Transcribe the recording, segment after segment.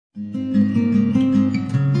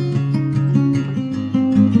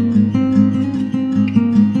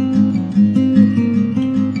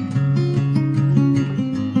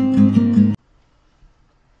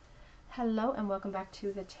welcome back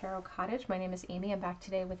to the Tarot Cottage. My name is Amy. I'm back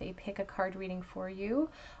today with a pick a card reading for you.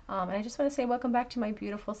 And I just want to say welcome back to my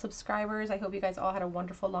beautiful subscribers. I hope you guys all had a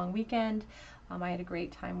wonderful long weekend. I had a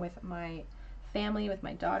great time with my family, with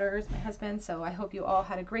my daughters, my husband, so I hope you all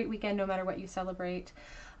had a great weekend no matter what you celebrate.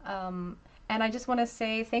 And I just want to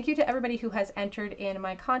say thank you to everybody who has entered in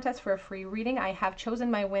my contest for a free reading. I have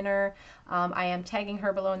chosen my winner. I am tagging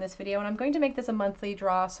her below in this video, and I'm going to make this a monthly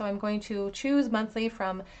draw. So I'm going to choose monthly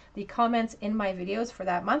from the comments in my videos for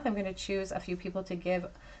that month. I'm going to choose a few people to give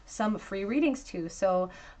some free readings to. So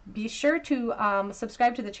be sure to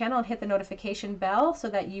subscribe to the channel and hit the notification bell so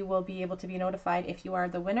that you will be able to be notified if you are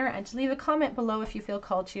the winner, and to leave a comment below if you feel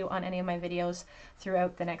called to on any of my videos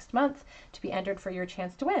throughout the next month to be entered for your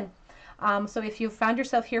chance to win. So if you found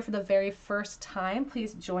yourself here for the very first time,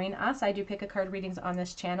 please join us. I do pick a card readings on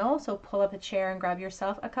this channel, so pull up a chair and grab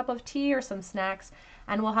yourself a cup of tea or some snacks,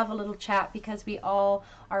 and we'll have a little chat because we all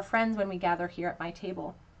are friends when we gather here at my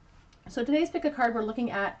table. So today's pick a card, we're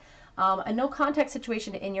looking at a no contact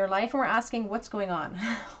situation in your life, and we're asking what's going on.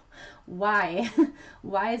 Why?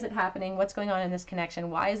 Why is it happening? What's going on in this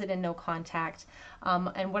connection? Why is it in no contact?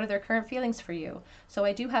 And what are their current feelings for you? So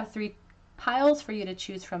I do have three piles for you to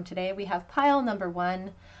choose from today. We have pile number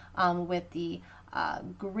 1 with the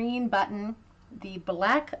green button, the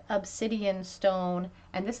black obsidian stone,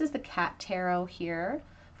 and this is the cat tarot here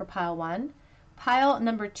for pile 1. Pile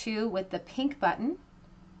number 2 with the pink button,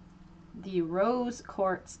 the rose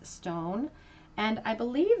quartz stone, and I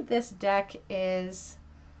believe this deck is,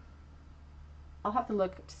 I'll have to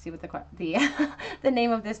look to see what the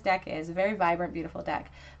name of this deck is. Very vibrant, beautiful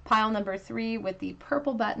deck. Pile number 3 with the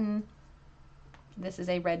purple button. This is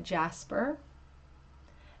a red jasper,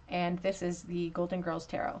 and this is the Golden Girls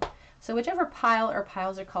Tarot. So whichever pile or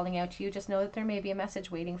piles are calling out to you, just know that there may be a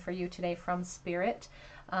message waiting for you today from Spirit.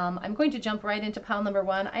 I'm going to jump right into pile number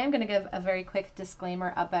 1. I am going to give a very quick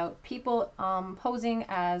disclaimer about people posing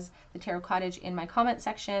as the Tarot Cottage in my comment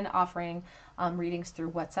section, offering readings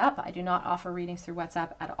through WhatsApp. I do not offer readings through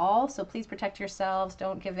WhatsApp at all, so please protect yourselves.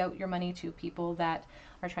 Don't give out your money to people that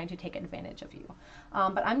are trying to take advantage of you.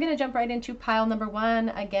 But I'm going to jump right into pile number 1.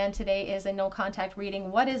 Again, today is a no contact reading.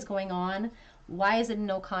 What is going on? Why is it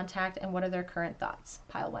no contact, and what are their current thoughts?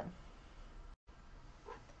 Pile 1.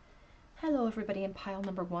 Hello everybody. In pile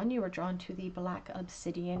number 1, you were drawn to the black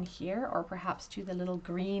obsidian here, or perhaps to the little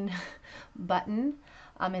green button.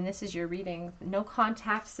 And this is your reading. No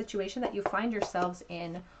contact situation that you find yourselves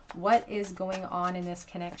in. What is going on in this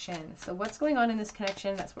connection? So what's going on in this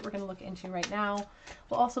connection? That's what we're going to look into right now.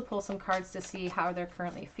 We'll also pull some cards to see how they're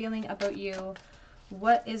currently feeling about you.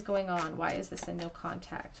 What is going on? Why is this in no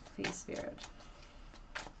contact? Please, Spirit.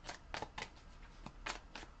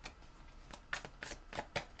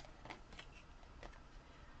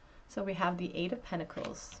 So we have the 8 of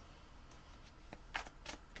Pentacles,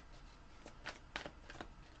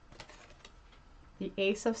 the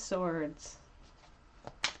Ace of Swords,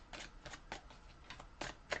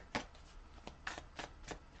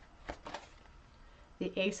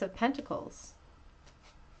 the Ace of Pentacles,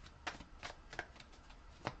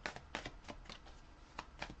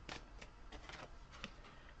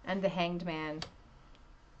 and the Hanged Man.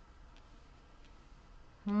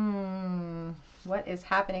 What is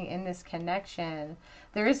happening in this connection?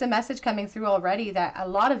 There is a message coming through already that a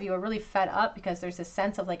lot of you are really fed up because there's a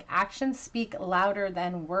sense of like actions speak louder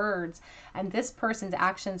than words, and this person's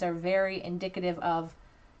actions are very indicative of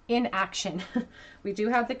inaction. We do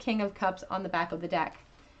have the King of Cups on the back of the deck.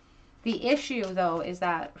 The issue though is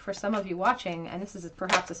that for some of you watching, and this is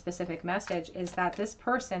perhaps a specific message, is that this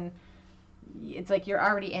person, it's like you're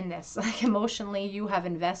already in this, like emotionally you have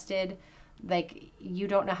invested. Like you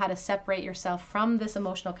don't know how to separate yourself from this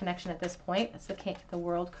emotional connection at this point. It's the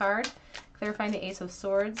World card. Clarifying the Ace of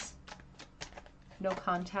Swords. No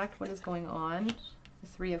contact. What is going on? The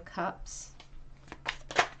 3 of Cups.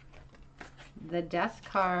 The Death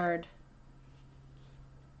card.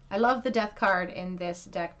 I love the Death card in this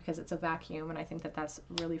deck because it's a vacuum, and I think that that's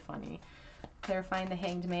really funny. Clarifying the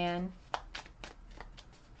Hanged Man.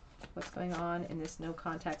 What's going on in this no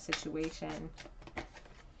contact situation?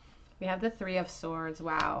 We have the 3 of Swords.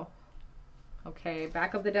 Wow. Okay,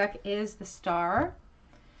 back of the deck is the Star.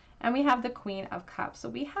 And we have the Queen of Cups. So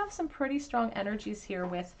we have some pretty strong energies here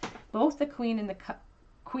with both the Queen and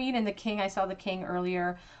the King. I saw the King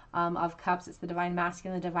earlier of Cups. It's the Divine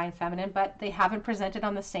Masculine and the Divine Feminine, but they haven't presented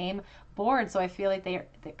on the same board. So I feel like they're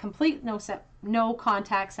complete no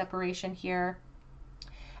contact separation here.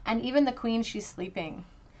 And even the Queen, she's sleeping.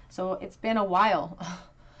 So it's been a while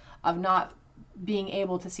of not being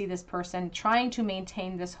able to see this person, trying to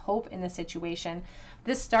maintain this hope in the situation.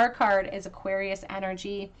 This Star card is Aquarius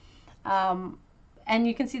energy. and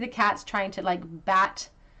you can see the cat's trying to like bat.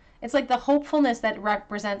 It's like the hopefulness that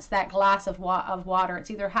represents that glass of water.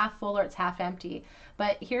 It's either half full or it's half empty.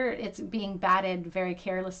 But here it's being batted very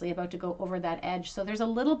carelessly, about to go over that edge. So there's a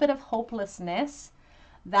little bit of hopelessness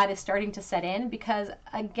that is starting to set in, because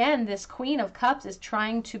again, this Queen of Cups is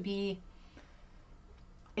trying to be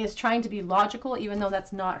logical, even though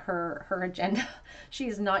that's not her agenda. She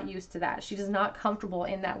is not used to that. She is not comfortable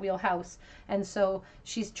in that wheelhouse. And so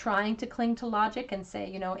she's trying to cling to logic and say,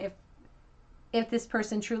 you know, if this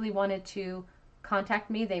person truly wanted to contact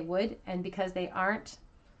me, they would. And because they aren't,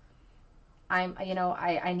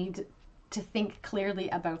 I need to think clearly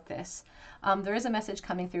about this. There is a message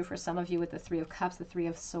coming through for some of you with the Three of Cups, the Three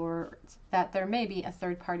of Swords, that there may be a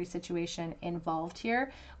third-party situation involved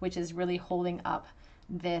here, which is really holding up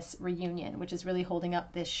this reunion, which is really holding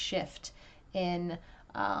up this shift in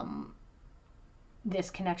this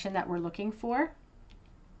connection that we're looking for.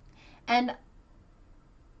 And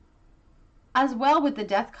as well, with the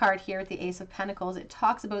Death card here with the Ace of Pentacles, it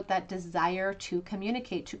talks about that desire to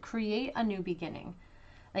communicate, to create a new beginning.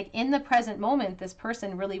 Like in the present moment, this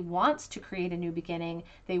person really wants to create a new beginning.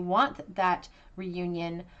 They want that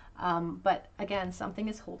reunion. But again, something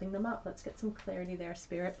is holding them up. Let's get some clarity there,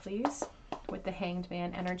 Spirit, please, with the Hanged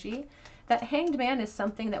Man energy. That Hanged Man is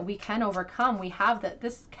something that we can overcome. We have that.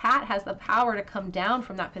 This cat has the power to come down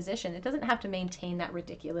from that position. It doesn't have to maintain that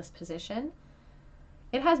ridiculous position.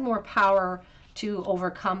 It has more power to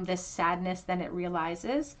overcome this sadness than it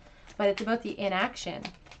realizes, but it's about the inaction.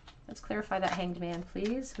 Let's clarify that Hanged Man,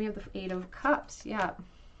 please. We have the Eight of Cups. Yeah.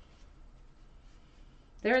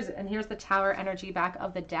 And here's the Tower energy back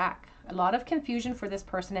of the deck. A lot of confusion for this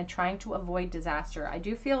person and trying to avoid disaster. I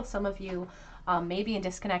do feel some of you may be in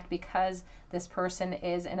disconnect because this person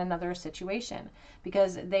is in another situation,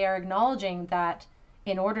 because they are acknowledging that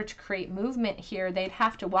in order to create movement here, they'd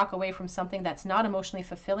have to walk away from something that's not emotionally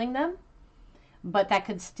fulfilling them, but that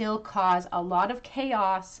could still cause a lot of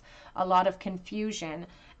chaos, a lot of confusion,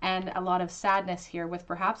 and a lot of sadness here with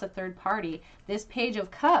perhaps a third party. This Page of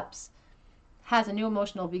Cups has a new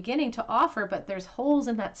emotional beginning to offer, but there's holes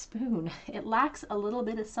in that spoon. It lacks a little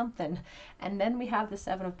bit of something. And then we have the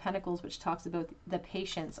Seven of Pentacles, which talks about the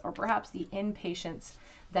patience, or perhaps the impatience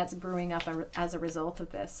that's brewing up as a result of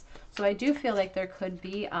this. So I do feel like there could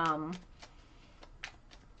be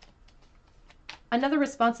another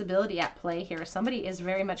responsibility at play here. Somebody is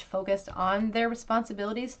very much focused on their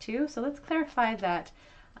responsibilities too. So let's clarify that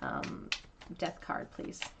Death card,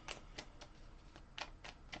 please.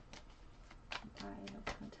 No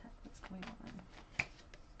contact. What's going on?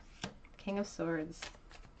 King of Swords.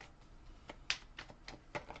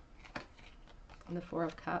 And the Four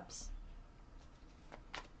of Cups.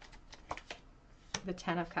 The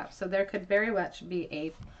Ten of Cups. So there could very much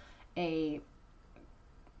be a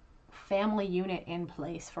family unit in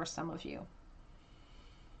place for some of you.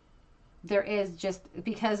 There is, just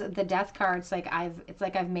because the Death card, it's like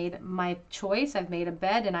I've made my choice. I've made a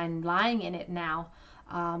bed and I'm lying in it now.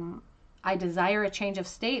 I desire a change of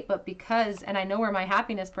state, but because, and I know where my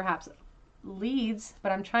happiness perhaps leads,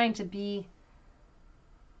 but I'm trying to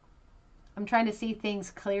see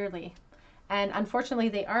things clearly. And unfortunately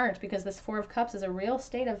they aren't, because this Four of Cups is a real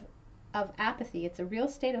state of apathy. It's a real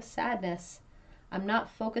state of sadness. I'm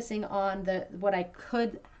not focusing on what I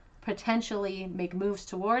could potentially make moves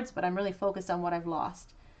towards, but I'm really focused on what I've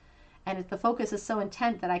lost. And if the focus is so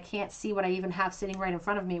intent that I can't see what I even have sitting right in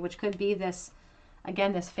front of me, which could be this,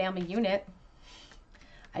 again, this family unit.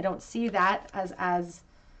 I don't see that as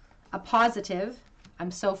a positive.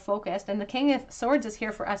 I'm so focused. And the King of Swords is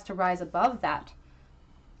here for us to rise above that.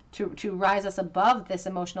 To rise us above this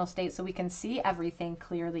emotional state so we can see everything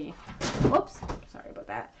clearly. Whoops, sorry about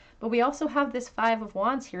that. But we also have this Five of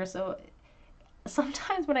Wands here. So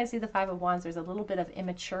sometimes when I see the Five of Wands, there's a little bit of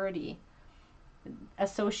immaturity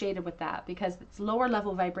associated with that, because it's lower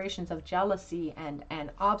level vibrations of jealousy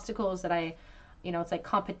and obstacles that it's like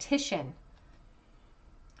competition.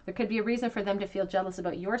 There could be a reason for them to feel jealous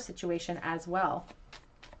about your situation as well.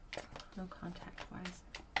 No contact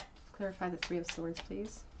wise. Clarify the Three of Swords,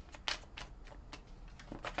 please.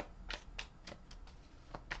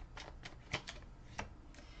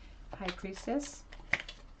 High Priestess,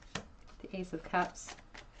 the Ace of Cups,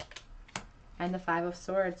 and the Five of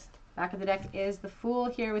Swords. Back of the deck is the Fool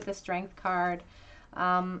here with the Strength card.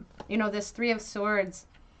 This Three of Swords,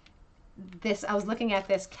 I was looking at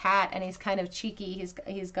this cat and he's kind of cheeky.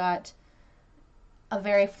 He's got a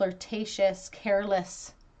very flirtatious,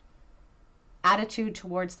 careless attitude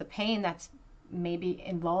towards the pain that's maybe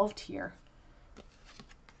involved here.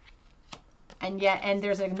 And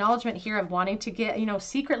there's an acknowledgement here of wanting to get, you know,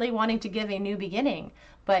 secretly wanting to give a new beginning.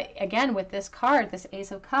 But again, with this card, this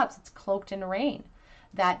Ace of Cups, it's cloaked in rain.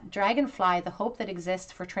 That dragonfly, the hope that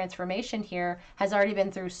exists for transformation here, has already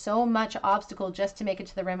been through so much obstacle just to make it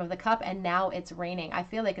to the rim of the cup, and now it's raining. I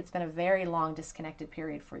feel like it's been a very long disconnected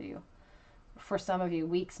period for you. For some of you,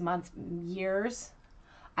 weeks, months, years.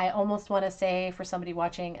 I almost want to say for somebody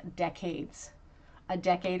watching, decades. A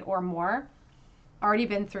decade or more. Already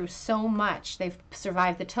been through so much. They've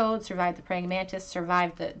survived the toad, survived the praying mantis,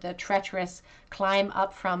 survived the treacherous climb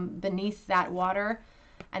up from beneath that water.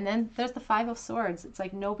 And then there's the Five of Swords. It's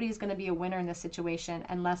like nobody's going to be a winner in this situation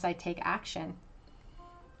unless I take action.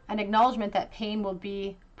 An acknowledgement that pain will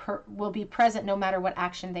be present no matter what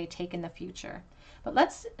action they take in the future. But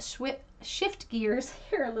let's shift gears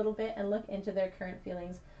here a little bit and look into their current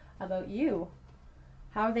feelings about you.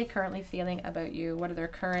 How are they currently feeling about you? What are their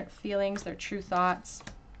current feelings, their true thoughts?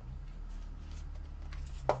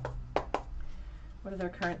 What are their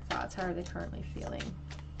current thoughts? How are they currently feeling?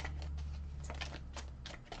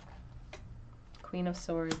 Queen of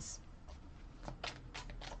Swords.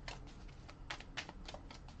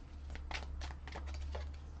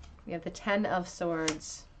 We have the Ten of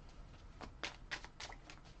Swords.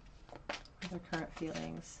 What are their current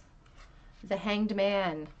feelings? The Hanged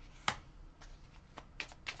Man.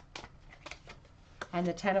 And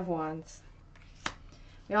the Ten of Wands.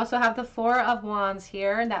 We also have the Four of Wands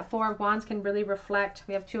here, and that Four of Wands can really reflect,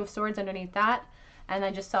 we have Two of Swords underneath that, and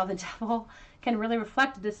I just saw the Devil, can really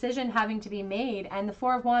reflect a decision having to be made, and the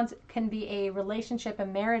Four of Wands can be a relationship, a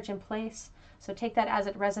marriage in place, so take that as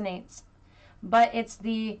it resonates. But it's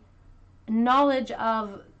the knowledge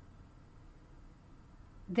of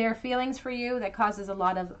their feelings for you that causes a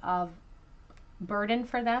lot of burden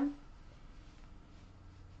for them.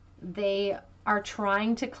 They are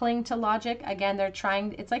trying to cling to logic. Again,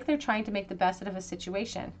 it's like they're trying to make the best out of a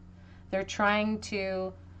situation. They're trying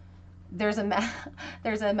to, there's a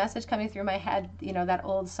message coming through my head, you know, that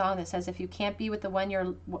old song that says, if you can't be with the one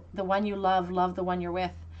you love, love the one you're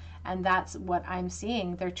with. And that's what I'm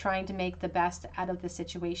seeing. They're trying to make the best out of the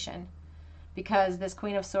situation. Because this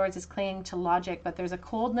Queen of Swords is clinging to logic, but there's a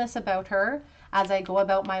coldness about her as I go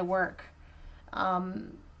about my work.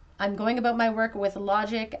 I'm going about my work with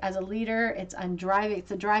logic as a leader. It's a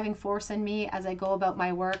driving force in me as I go about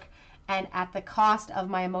my work, and at the cost of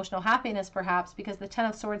my emotional happiness, perhaps, because the Ten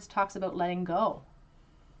of Swords talks about letting go.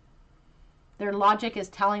 Their logic is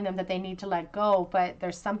telling them that they need to let go, but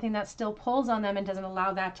there's something that still pulls on them and doesn't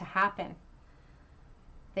allow that to happen.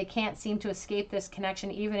 They can't seem to escape this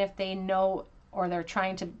connection, even if they know, or they're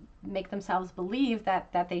trying to make themselves believe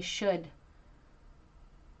that they should.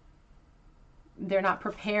 They're not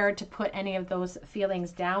prepared to put any of those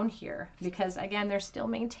feelings down here, because again, they're still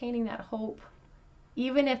maintaining that hope.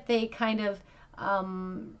 Even if they kind of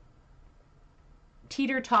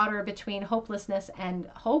teeter-totter between hopelessness and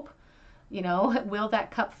hope, you know, will that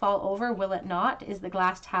cup fall over? Will it not? Is the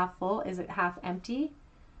glass half full? Is it half empty?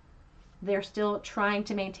 They're still trying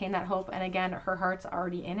to maintain that hope, and again, her heart's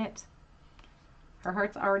already in it. Her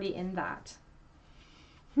heart's already in that.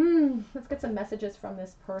 Let's get some messages from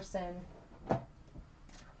this person.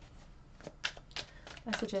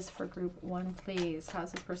 Messages for group 1, please.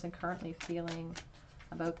 How's this person currently feeling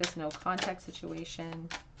about this no contact situation?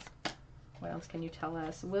 What else can you tell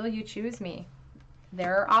us? Will you choose me?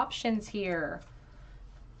 There are options here.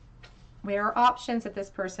 There are options that this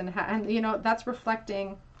person has. And, you know, that's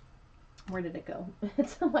reflecting... Where did it go?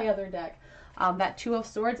 It's on my other deck. That Two of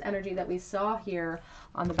Swords energy that we saw here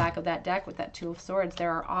on the back of that deck with that Two of Swords.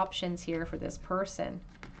 There are options here for this person.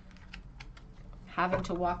 Having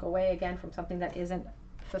to walk away again from something that isn't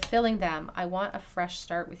fulfilling them. I want a fresh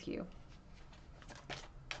start with you.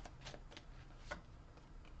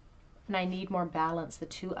 And I need more balance. The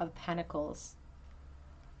Two of Pentacles.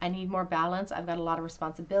 I need more balance. I've got a lot of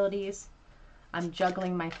responsibilities. I'm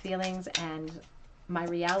juggling my feelings and my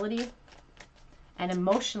reality. And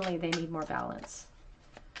emotionally, they need more balance.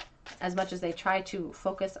 As much as they try to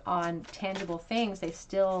focus on tangible things,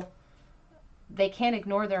 they can't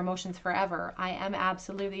ignore their emotions forever. I am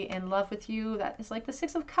absolutely in love with you. That is like the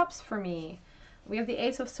Six of Cups for me. We have the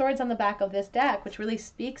Ace of Swords on the back of this deck, which really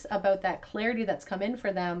speaks about that clarity that's come in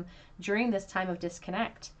for them during this time of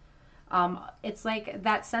disconnect. It's like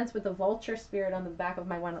that sense with the vulture spirit on the back of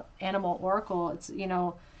my one animal oracle. It's, you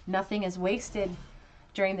know, nothing is wasted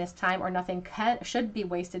during this time, or nothing should be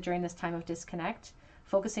wasted during this time of disconnect.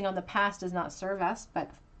 Focusing on the past does not serve us,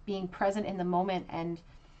 but being present in the moment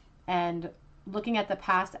and looking at the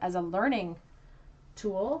past as a learning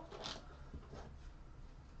tool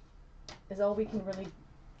is all we can really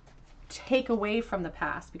take away from the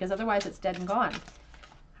past, because otherwise it's dead and gone.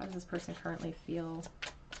 How does this person currently feel?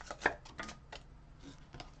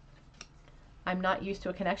 I'm not used to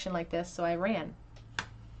a connection like this, so I ran.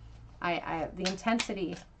 The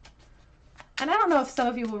intensity. And I don't know if some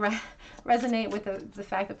of you will resonate with the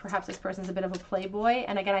fact that perhaps this person's a bit of a playboy.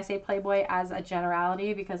 And again, I say playboy as a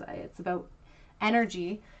generality because it's about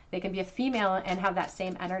energy. They can be a female and have that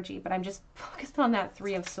same energy, but I'm just focused on that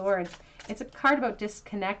Three of Swords. It's a card about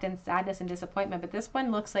disconnect and sadness and disappointment, but this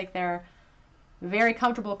one looks like they're very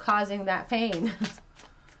comfortable causing that pain.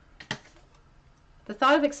 The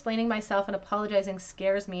thought of explaining myself and apologizing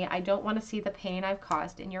scares me. I don't want to see the pain I've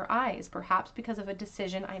caused in your eyes, perhaps because of a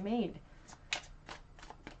decision I made.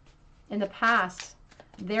 In the past,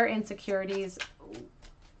 their insecurities,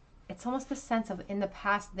 it's almost the sense of in the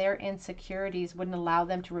past, their insecurities wouldn't allow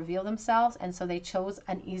them to reveal themselves, and so they chose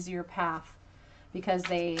an easier path because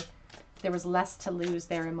there was less to lose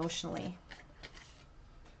there emotionally.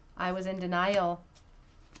 I was in denial.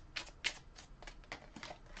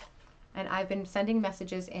 And I've been sending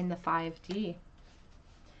messages in the 5D.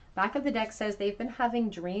 Back of the deck says they've been having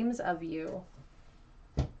dreams of you.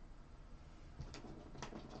 How's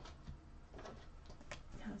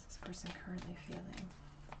this person currently feeling?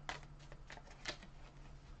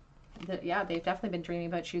 Yeah, they've definitely been dreaming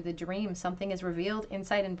about you. The dream, something is revealed,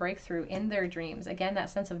 insight and breakthrough in their dreams. Again, that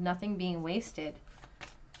sense of nothing being wasted.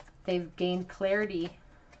 They've gained clarity.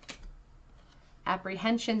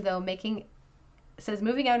 Apprehension, though, making... It says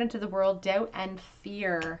moving out into the world, doubt and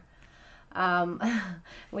fear.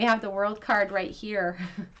 We have the World card right here.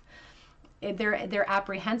 They're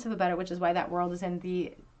apprehensive about it, which is why that World is in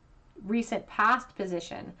the recent past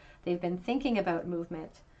position. They've been thinking about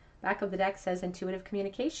movement. Back of the deck says intuitive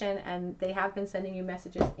communication, and they have been sending you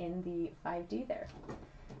messages in the 5D there.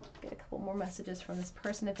 Get a couple more messages from this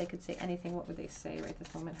person. If they could say anything, what would they say right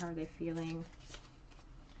this moment? How are they feeling?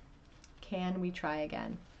 Can we try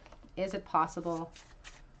again? Is it possible?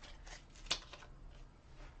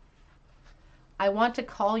 I want to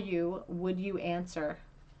call you. Would you answer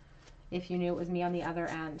if you knew it was me on the other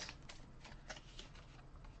end?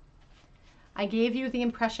 I gave you the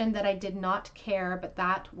impression that I did not care, but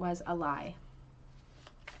that was a lie.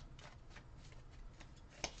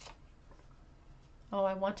 Oh,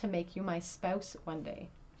 I want to make you my spouse one day.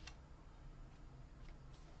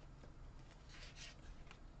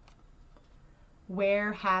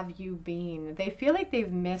 Where have you been? They feel like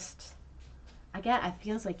they've missed, again, it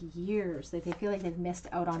feels like years. They feel like they've missed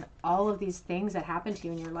out on all of these things that happened to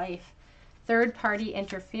you in your life. Third party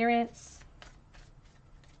interference.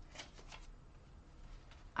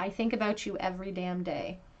 I think about you every damn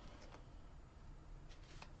day.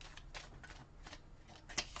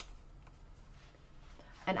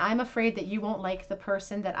 And I'm afraid that you won't like the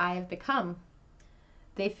person that I have become.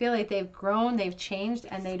 They feel like they've grown, they've changed,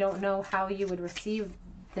 and they don't know how you would receive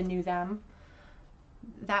the new them.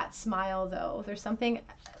 That smile, though, there's something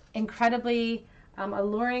incredibly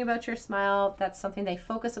alluring about your smile. That's something they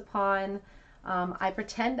focus upon. I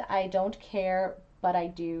pretend I don't care, but I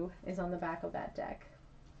do, is on the back of that deck.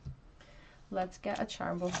 Let's get a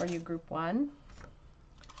Charmble for you, Group 1.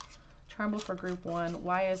 Charmble for Group 1.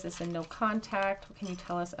 Why is this in no contact? What can you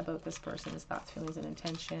tell us about this person's thoughts, feelings, and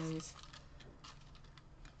intentions?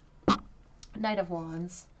 Knight of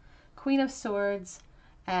Wands, Queen of Swords,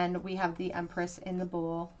 and we have the Empress in the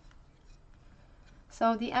bowl.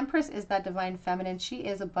 So the Empress is that divine feminine. She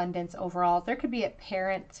is abundance overall. There could be a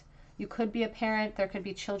parent. You could be a parent. There could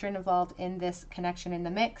be children involved in this connection in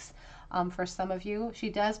the mix. For some of you, she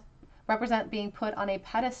does represent being put on a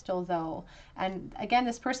pedestal, though. And again,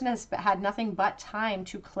 this person has had nothing but time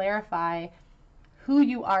to clarify who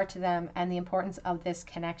you are to them and the importance of this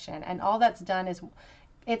connection. And all that's done is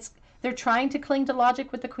they're trying to cling to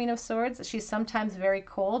logic with the Queen of Swords. She's sometimes very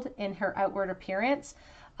cold in her outward appearance,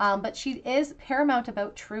 but she is paramount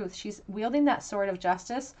about truth. She's wielding that sword of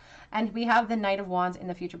justice, and we have the Knight of Wands in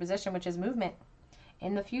the future position, which is movement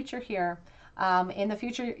in the future here. In the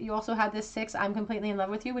future, you also have this 6, I'm completely in love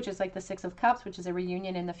with you, which is like the 6 of Cups, which is a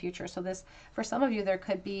reunion in the future. So this, for some of you, there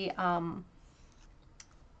could be a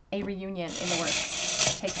reunion in the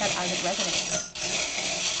works. Take that as it resonates.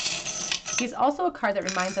 He's also a card that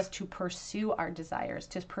reminds us to pursue our desires,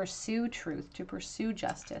 to pursue truth, to pursue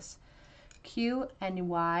justice. Q and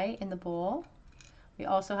Y in the bowl. We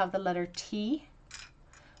also have the letter T.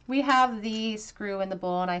 We have the screw in the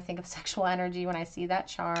bowl, and I think of sexual energy when I see that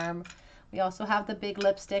charm. We also have the big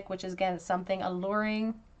lipstick, which is, again, something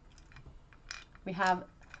alluring. We have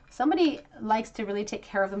somebody likes to really take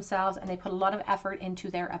care of themselves, and they put a lot of effort into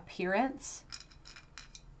their appearance.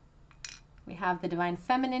 We have the Divine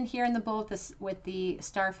Feminine here in the bowl with the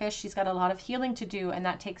starfish. She's got a lot of healing to do, and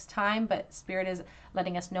that takes time, but Spirit is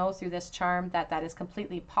letting us know through this charm that that is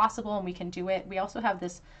completely possible and we can do it. We also have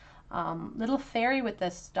this little fairy with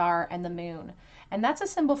the star and the moon. And that's a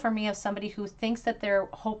symbol for me of somebody who thinks that they're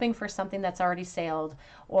hoping for something that's already sailed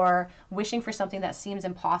or wishing for something that seems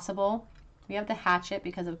impossible. We have the hatchet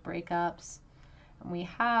because of breakups. And we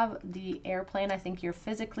have the airplane. I think you're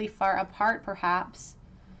physically far apart, perhaps.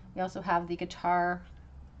 We also have the guitar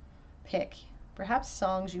pick. Perhaps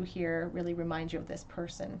songs you hear really remind you of this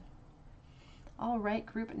person. All right,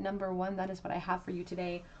 group number 1, that is what I have for you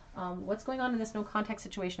today. What's going on in this no contact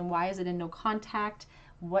situation? Why is it in no contact?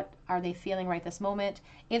 What are they feeling right this moment?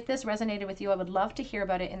 If this resonated with you, I would love to hear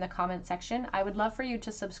about it in the comment section. I would love for you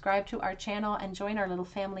to subscribe to our channel and join our little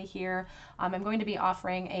family here. I'm going to be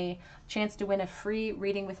offering a chance to win a free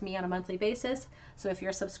reading with me on a monthly basis. So if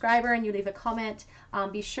you're a subscriber and you leave a comment,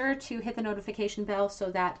 be sure to hit the notification bell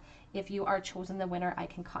so that if you are chosen the winner, I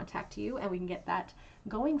can contact you and we can get that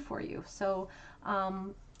going for you. So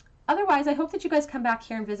otherwise, I hope that you guys come back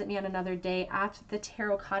here and visit me on another day at the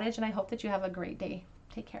Tarot Cottage, and I hope that you have a great day.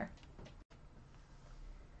 Take care.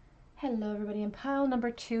 Hello everybody. In pile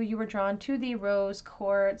number 2, you were drawn to the rose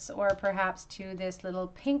quartz or perhaps to this little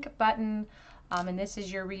pink button. And this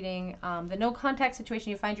is your reading. The no contact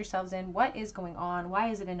situation you find yourselves in. What is going on? Why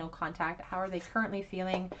is it in no contact? How are they currently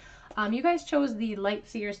feeling? You guys chose the Light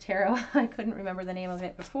Seers Tarot. I couldn't remember the name of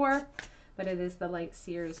it before, but it is the Light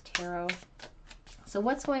Seers Tarot. So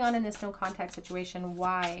what's going on in this no contact situation?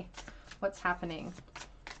 Why? What's happening?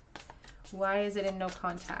 Why is it in no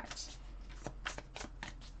contact?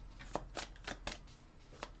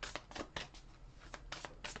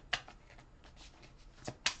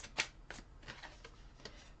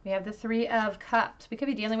 We have the 3 of Cups. We could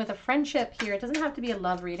be dealing with a friendship here. It doesn't have to be a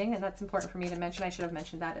love reading, and that's important for me to mention. I should have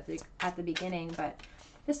mentioned that at the beginning, but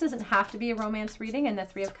this doesn't have to be a romance reading, and the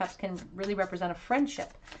 3 of Cups can really represent a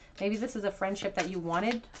friendship. Maybe this is a friendship that you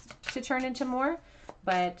wanted to turn into more,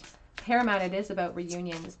 but paramount it is about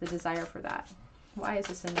reunions, the desire for that. Why is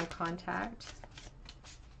this in no contact?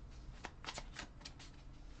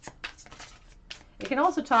 It can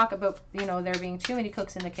also talk about, you know, there being too many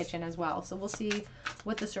cooks in the kitchen as well. So we'll see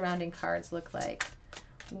what the surrounding cards look like.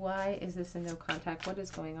 Why is this in no contact? What is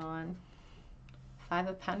going on? 5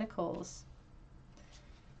 of Pentacles.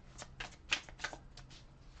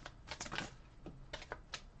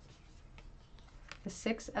 The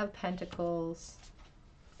 6 of Pentacles.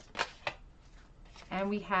 And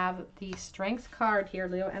we have the Strength card here,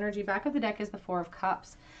 Leo energy. Back of the deck is the 4 of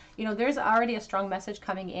Cups. You know, there's already a strong message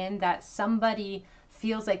coming in that somebody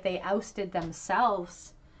feels like they ousted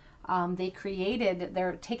themselves.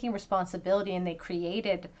 They're taking responsibility and they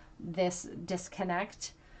created this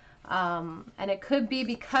disconnect. And it could be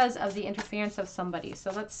because of the interference of somebody.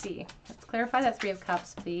 So let's see. Let's clarify that 3 of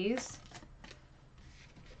Cups, please.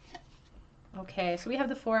 Okay, so we have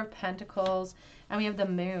the 4 of Pentacles and we have the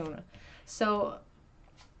Moon. So,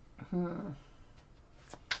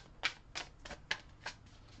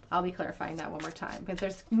 I'll be clarifying that one more time, but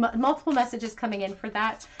there's multiple messages coming in for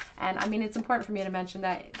that. And I mean, it's important for me to mention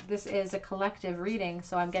that this is a collective reading,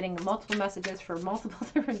 so I'm getting multiple messages for multiple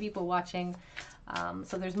different people watching.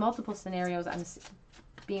 So there's multiple scenarios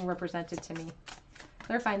being represented to me.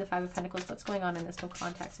 Clarifying the 5 of Pentacles. What's going on in this no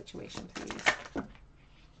contact situation, please?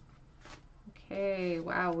 Okay,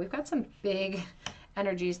 wow, we've got some big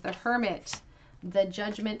energies. The Hermit, the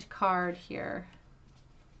Judgment card here.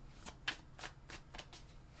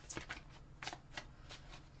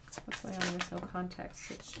 What's going on in this no contact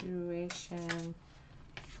situation?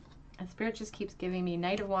 And Spirit just keeps giving me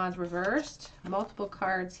Knight of Wands reversed, multiple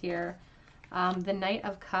cards here. The Knight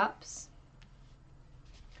of Cups.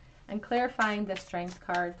 And clarifying the Strength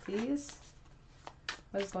card, please.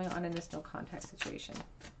 What is going on in this no contact situation?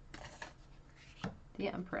 The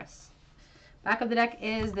Empress. Back of the deck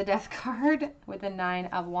is the Death card with the 9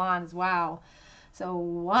 of Wands. Wow. So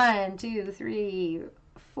 1, 2, 3,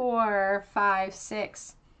 4, 5,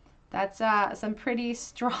 6. That's some pretty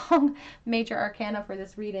strong major arcana for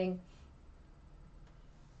this reading.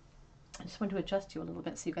 I just want to adjust you a little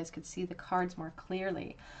bit so you guys could see the cards more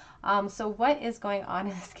clearly. So what is going on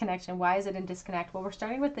in this connection? Why is it in disconnect? Well, we're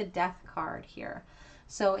starting with the Death card here.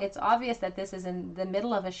 So it's obvious that this is in the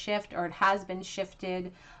middle of a shift, or it has been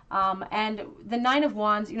shifted. And the 9 of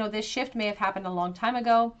Wands, you know, this shift may have happened a long time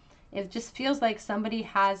ago. It just feels like somebody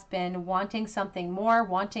has been wanting something more,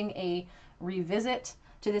 wanting a revisit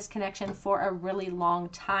to this connection for a really long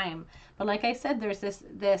time. But like I said, there's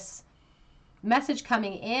this message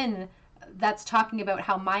coming in that's talking about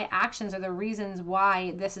how my actions are the reasons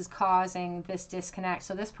why this is causing this disconnect.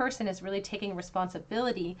 So this person is really taking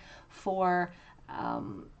responsibility for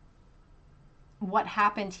what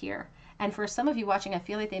happened here. And for some of you watching, I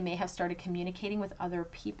feel like they may have started communicating with other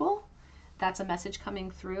people. That's a message coming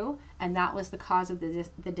through, and that was the cause of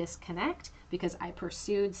the disconnect, because I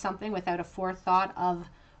pursued something without a forethought of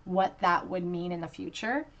what that would mean in the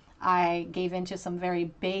future. I gave into some very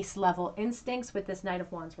base level instincts with this Knight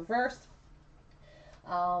of Wands reversed.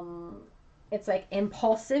 It's like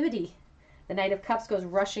impulsivity. The Knight of Cups goes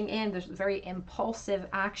rushing in. There's very impulsive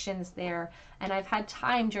actions there. And I've had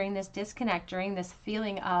time during this disconnect, during this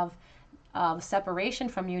feeling of separation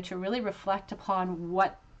from you, to really reflect upon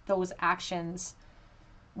what those actions,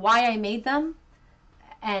 why I made them,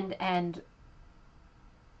 and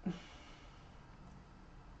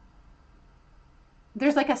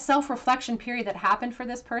there's like a self-reflection period that happened for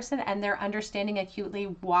this person, and they're understanding acutely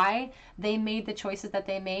why they made the choices that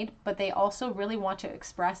they made, but they also really want to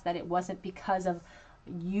express that it wasn't because of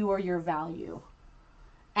you or your value.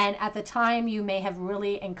 And at the time, you may have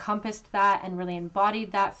really encompassed that and really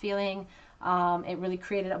embodied that feeling. It really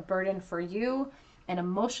created a burden for you, an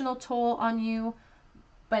emotional toll on you,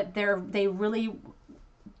 but they've really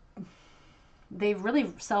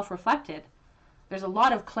self-reflected. There's a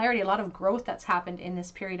lot of clarity, a lot of growth that's happened in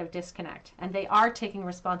this period of disconnect, and they are taking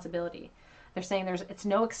responsibility. They're saying it's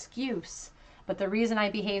no excuse, but the reason I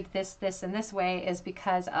behaved this, and this way is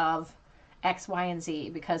because of X, Y, and Z,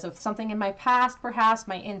 because of something in my past, perhaps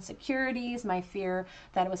my insecurities, my fear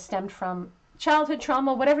that it was stemmed from childhood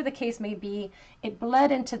trauma, whatever the case may be. It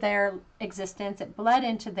bled into their existence, it bled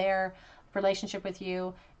into their relationship with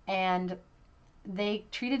you, and they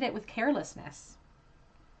treated it with carelessness.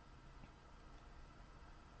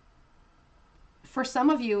 For some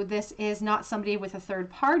of you, this is not somebody with a third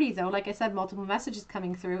party, though. Like I said, multiple messages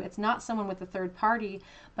coming through. It's not someone with a third party,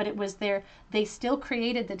 but it was they still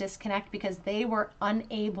created the disconnect because they were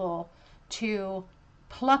unable to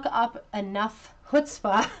pluck up enough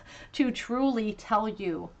chutzpah to truly tell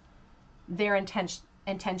you their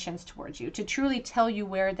intentions towards you, to truly tell you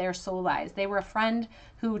where their soul lies. They were a friend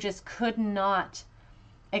who just could not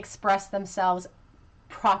express themselves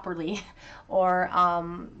properly or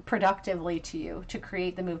productively to you to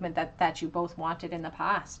create the movement that you both wanted in the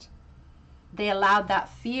past. They allowed that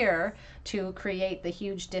fear to create the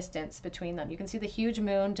huge distance between them. You can see the huge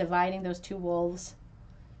moon dividing those two wolves.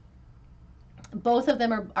 Both of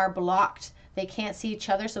them are blocked. They can't see each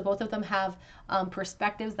other, so both of them have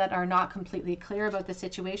perspectives that are not completely clear about the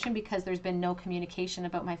situation, because there's been no communication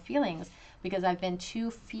about my feelings, because I've been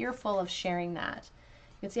too fearful of sharing that.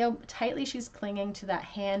 You can see how tightly she's clinging to that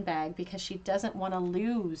handbag because she doesn't want to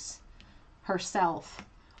lose herself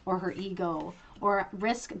or her ego or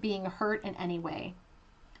risk being hurt in any way.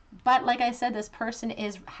 But like I said, this person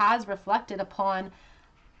has reflected upon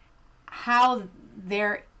how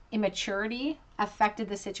their immaturity affected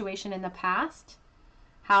the situation in the past,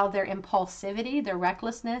 how their impulsivity, their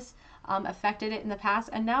recklessness affected it in the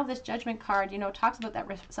past. And now this Judgment card, talks about that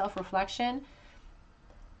self-reflection.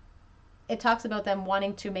 It talks about them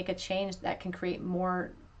wanting to make a change that can create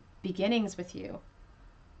more beginnings with you.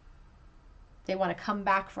 They want to come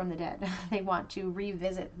back from the dead. They want to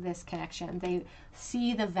revisit this connection. They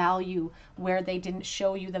see the value where they didn't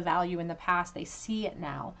show you the value in the past. They see it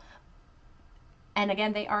now. And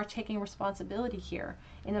again, they are taking responsibility here.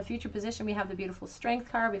 In the future position, we have the beautiful Strength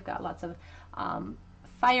card. We've got lots of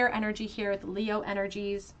fire energy here, the Leo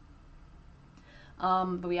energies.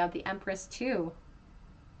 But we have the Empress too.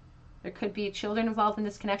 There could be children involved in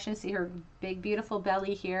this connection. See her big, beautiful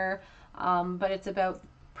belly here. But it's about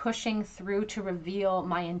pushing through to reveal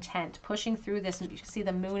my intent. Pushing through this. You can see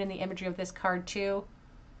the moon in the imagery of this card too.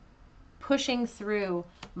 Pushing through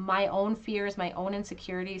my own fears, my own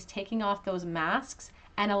insecurities, taking off those masks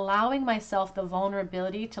and allowing myself the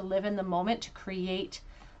vulnerability to live in the moment to create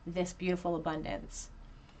this beautiful abundance.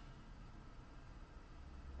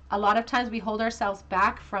 A lot of times we hold ourselves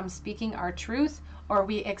back from speaking our truth, or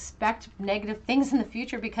we expect negative things in the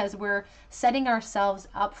future because we're setting ourselves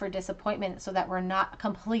up for disappointment so that we're not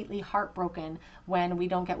completely heartbroken when we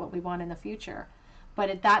don't get what we want in the future.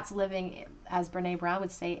 But that's living, as Brene Brown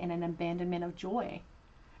would say, in an abandonment of joy.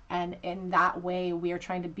 And in that way, we are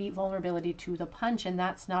trying to beat vulnerability to the punch, and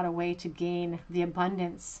that's not a way to gain the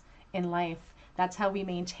abundance in life. That's how we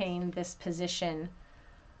maintain this position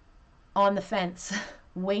on the fence,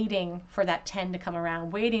 waiting for that 10 to come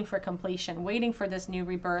around, waiting for completion, waiting for this new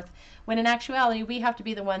rebirth, when in actuality, we have to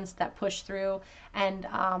be the ones that push through. And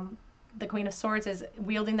the Queen of Swords is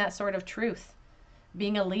wielding that sword of truth,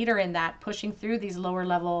 being a leader in that, pushing through these lower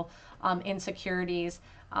level insecurities,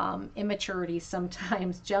 immaturity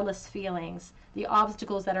sometimes, jealous feelings, the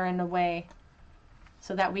obstacles that are in the way,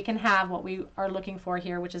 so that we can have what we are looking for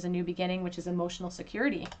here, which is a new beginning, which is emotional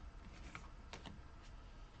security.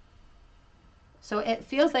 So it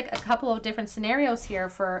feels like a couple of different scenarios here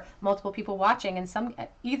for multiple people watching, and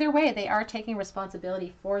either way, they are taking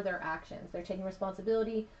responsibility for their actions. They're taking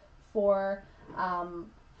responsibility for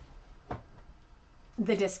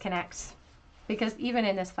the disconnects. Because even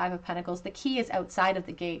in this Five of Pentacles, the key is outside of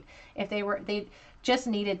the gate. If they just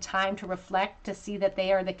needed time to reflect, to see that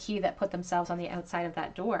they are the key that put themselves on the outside of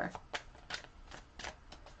that door.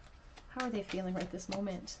 How are they feeling right this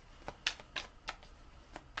moment?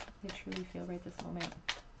 They truly feel right this moment.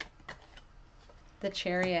 The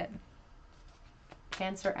Chariot.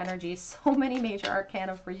 Cancer energy. So many major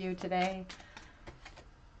arcana for you today.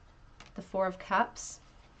 The Four of Cups.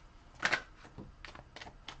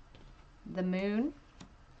 The Moon.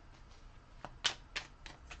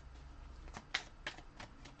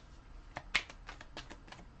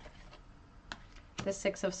 The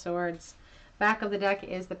Six of Swords. Back of the deck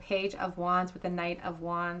is the Page of Wands with the Knight of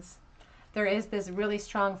Wands. There is this really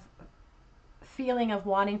strong feeling of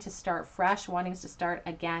wanting to start fresh, wanting to start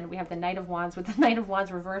again. We have the Knight of Wands with the Knight of Wands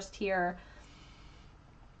reversed here.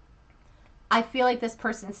 I feel like this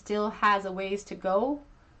person still has a ways to go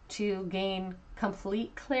to gain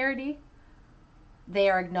complete clarity. They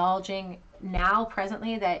are acknowledging now,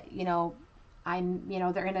 presently, that,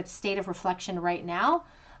 they're in a state of reflection right now,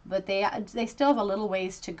 but they still have a little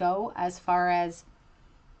ways to go as far as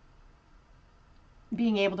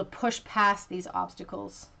being able to push past these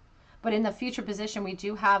obstacles. But in the future position, we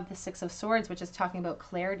do have the Six of Swords, which is talking about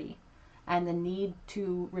clarity and the need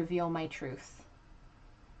to reveal my truth.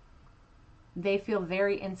 They feel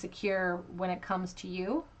very insecure when it comes to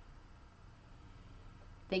you.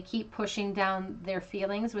 They keep pushing down their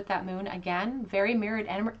feelings with that Moon again. Very mirrored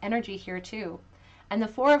energy here too. And the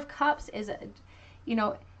Four of Cups is,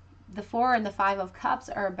 the Four and the Five of Cups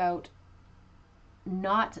are about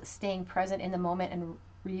not staying present in the moment and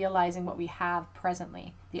realizing what we have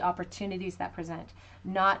presently, the opportunities that present,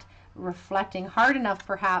 not reflecting hard enough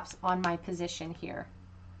perhaps on my position here.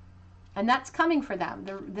 And that's coming for them.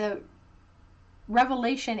 The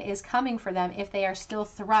revelation is coming for them if they are still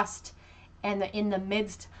thrust and in the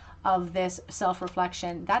midst of this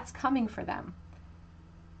self-reflection. That's coming for them.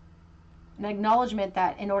 An acknowledgement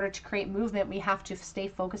that in order to create movement, we have to stay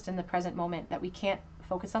focused in the present moment, that we can't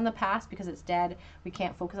focus on the past because it's dead. We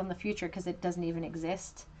can't focus on the future because it doesn't even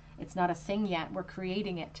exist. It's not a thing yet. We're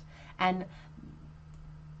creating it. And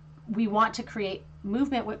we want to create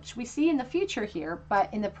movement, which we see in the future here,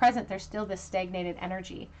 but in the present, there's still this stagnated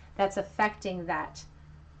energy that's affecting that.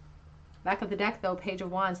 Back of the deck, though, Page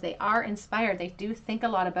of Wands, they are inspired. They do think a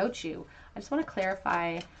lot about you. I just want to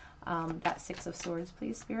clarify that Six of Swords,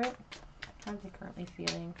 please, Spirit. How are they currently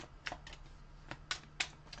feeling?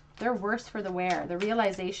 They're worse for the wear. The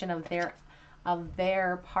realization of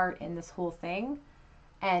their part in this whole thing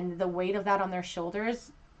and the weight of that on their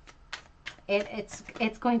shoulders, it's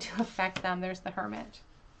going to affect them. There's the Hermit.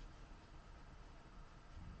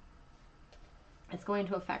 It's going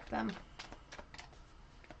to affect them.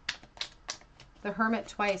 The Hermit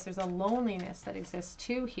twice. There's a loneliness that exists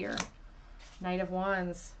too here. Knight of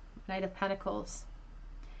Wands, Knight of Pentacles.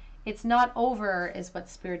 It's not over is what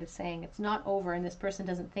Spirit is saying. It's not over, and this person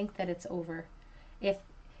doesn't think that it's over. If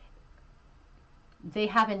they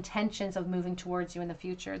have intentions of moving towards you in the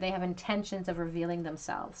future, they have intentions of revealing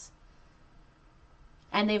themselves.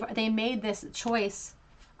 And they made this choice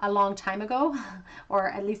a long time ago, or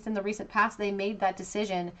at least in the recent past, they made that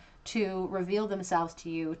decision to reveal themselves to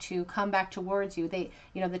you, to come back towards you. The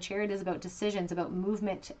Chariot is about decisions, about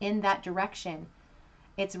movement in that direction.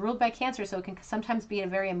 It's ruled by Cancer, so it can sometimes be a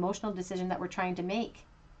very emotional decision that we're trying to make.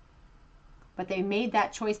 But they made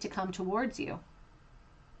that choice to come towards you.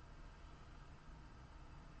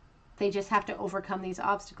 They just have to overcome these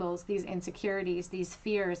obstacles, these insecurities, these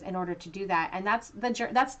fears in order to do that. And that's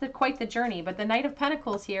quite the journey. But the Knight of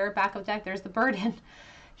Pentacles here, back of deck, there's the burden.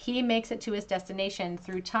 He makes it to his destination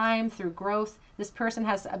through time, through growth. This person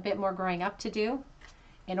has a bit more growing up to do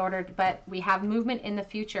but we have movement in the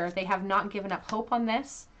future. They have not given up hope on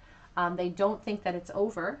this. They don't think that it's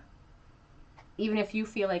over. Even if you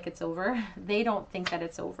feel like it's over, they don't think that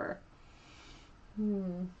it's over.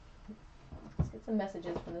 Let's get some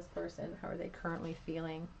messages from this person. How are they currently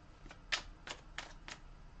feeling?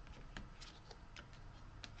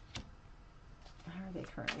 How are they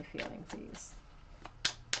currently feeling, please?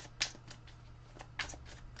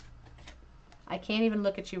 I can't even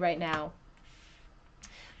look at you right now.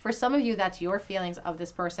 For some of you, that's your feelings of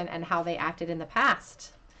this person and how they acted in the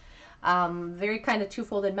past. Very kind of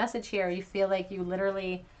two-folded message here. You feel like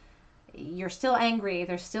you're still angry.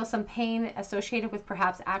 There's still some pain associated with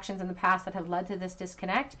perhaps actions in the past that have led to this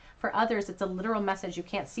disconnect. For others, it's a literal message. You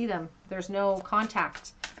can't see them. There's no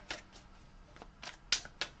contact.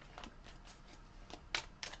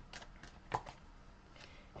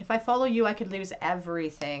 If I follow you, I could lose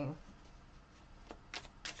everything.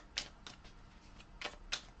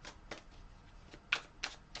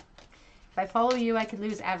 If I follow you, I could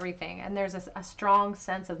lose everything. And there's a strong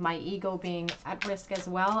sense of my ego being at risk as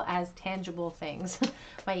well as tangible things.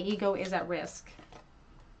 My ego is at risk.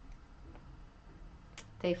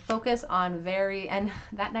 They focus on and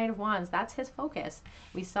that Knight of Wands, that's his focus.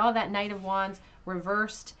 We saw that Knight of Wands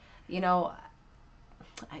reversed. You know,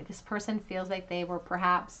 this person feels like they were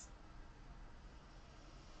perhaps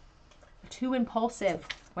too impulsive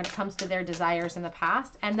when it comes to their desires in the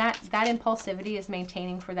past, and that impulsivity is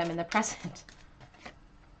maintaining for them in the present.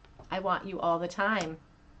 I want you all the time.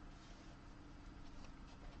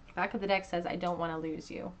 Back of the deck says, I don't want to lose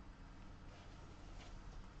you.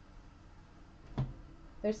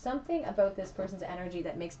 There's something about this person's energy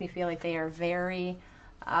that makes me feel like they are very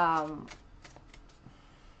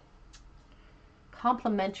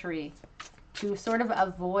complementary, to sort of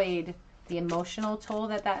avoid the emotional toll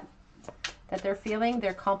that they're feeling.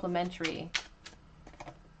 They're complementary.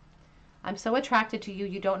 I'm so attracted to you,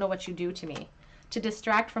 you don't know what you do to me. To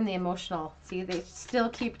distract from the emotional. See, they still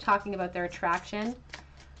keep talking about their attraction.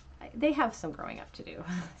 They have some growing up to do.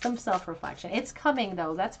 Some self-reflection. It's coming,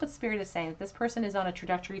 though. That's what Spirit is saying. This person is on a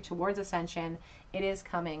trajectory towards ascension. It is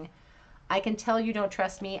coming. I can tell you don't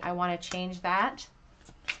trust me. I want to change that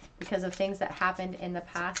because of things that happened in the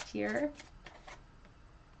past here.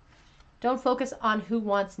 Don't focus on who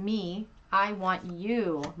wants me. I want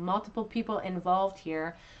you. Multiple people involved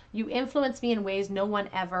here. You influence me in ways no one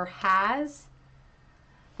ever has.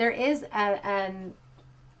 There is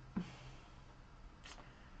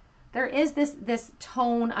this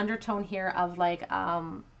undertone here of like,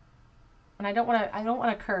 and I don't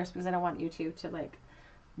want to curse because I don't want YouTube to like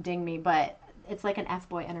ding me, but it's like an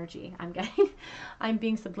F-boy energy. I'm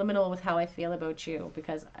being subliminal with how I feel about you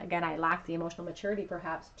because again, I lack the emotional maturity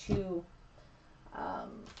perhaps to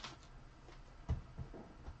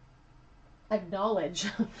acknowledge,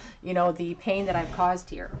 you know, the pain that I've caused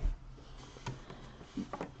here.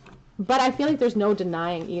 But I feel like there's no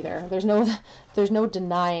denying either. There's no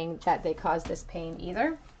denying that they caused this pain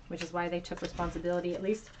either, which is why they took responsibility. At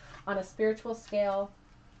least on a spiritual scale,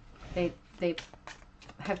 they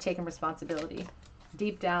have taken responsibility.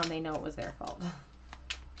 Deep down, they know it was their fault.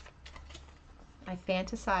 I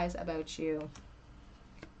fantasize about you.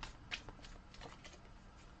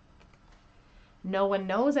 No one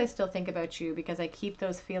knows I still think about you because I keep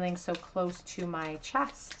those feelings so close to my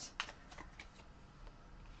chest.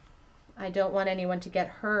 I don't want anyone to get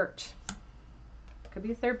hurt. Could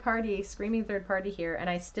be a third party, screaming third party here. And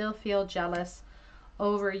I still feel jealous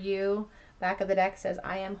over you. Back of the deck says,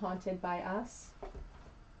 I am haunted by us.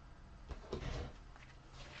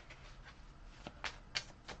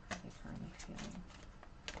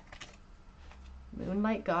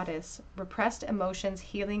 Moonlight Goddess, repressed emotions,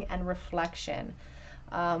 healing, and reflection.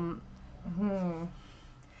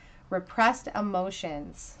 Repressed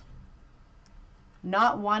emotions.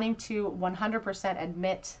 Not wanting to 100%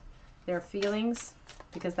 admit their feelings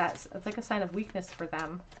because it's like a sign of weakness for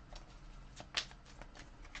them.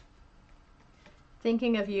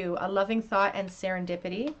 Thinking of you, a loving thought and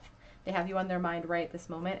serendipity. They have you on their mind right this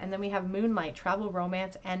moment. And then we have moonlight, travel,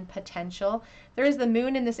 romance, and potential. There is the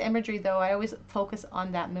moon in this imagery, though. I always focus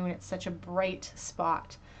on that moon. It's such a bright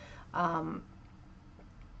spot.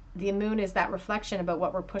 The moon is that reflection about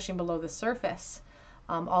what we're pushing below the surface.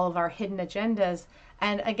 All of our hidden agendas.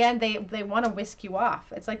 And again, they want to whisk you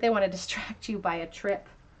off. It's like they want to distract you by a trip.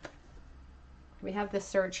 We have the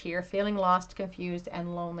search here, feeling lost, confused,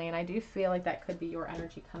 and lonely. And I do feel like that could be your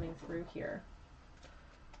energy coming through here.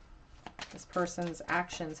 This person's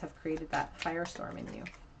actions have created that firestorm in you.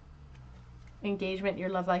 Engagement, your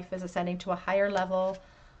love life is ascending to a higher level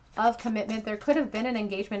of commitment. There could have been an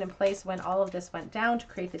engagement in place when all of this went down to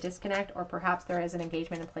create the disconnect, or perhaps there is an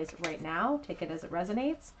engagement in place right now. Take it as it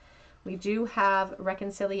resonates. We do have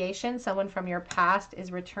reconciliation. Someone from your past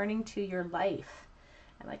is returning to your life.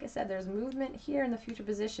 And like I said, there's movement here in the future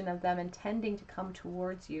position of them intending to come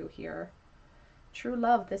towards you here. True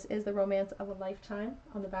love, this is the romance of a lifetime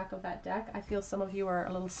on the back of that deck. I feel some of you are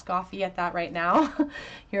a little scoffy at that right now.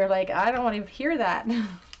 You're like, I don't want to hear that.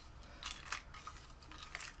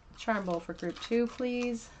 Charm bowl for group 2,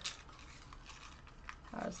 please.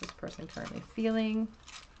 How is this person currently feeling?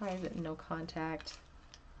 Why is it no contact?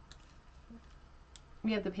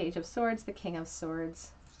 We have the Page of Swords, the King of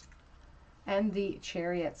Swords, and the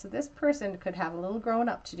Chariot. So this person could have a little growing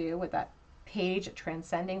up to do with that page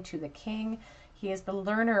transcending to the king. He is the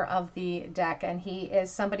learner of the deck, and he is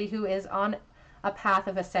somebody who is on a path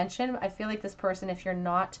of ascension. I feel like this person, if you're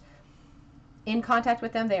not in contact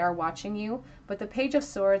with them, they are watching you. But the Page of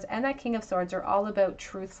Swords and that King of Swords are all about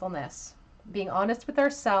truthfulness, being honest with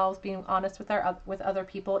ourselves, being honest with other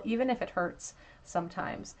people, even if it hurts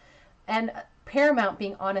sometimes. And paramount,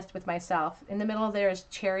 being honest with myself. In the middle there is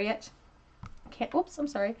Chariot.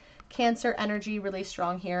 Cancer energy, really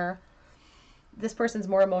strong here. This person's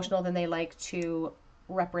more emotional than they like to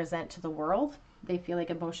represent to the world. They feel like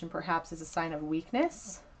emotion perhaps is a sign of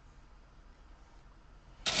weakness.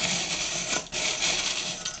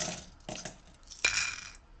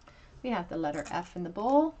 We have the letter F in the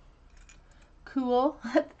bowl. Cool.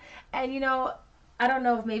 And you know, I don't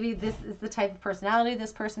know if maybe this is the type of personality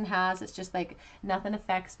this person has. It's just like nothing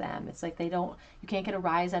affects them. It's like you can't get a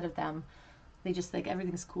rise out of them. They just like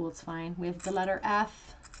everything's cool, it's fine. We have the letter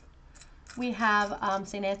F. We have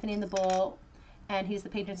St. Anthony in the bowl, and he's the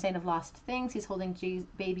patron saint of lost things. He's holding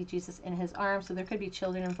baby Jesus in his arms, so there could be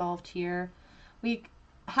children involved here. We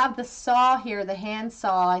have the saw here, the hand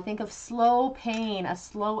saw. I think of slow pain, a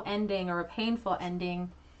slow ending or a painful ending.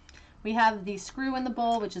 We have the screw in the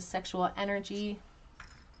bowl, which is sexual energy.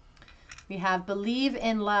 We have believe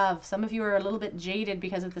in love. Some of you are a little bit jaded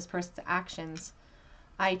because of this person's actions.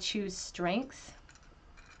 I choose strength.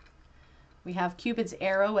 We have Cupid's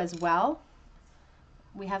arrow as well.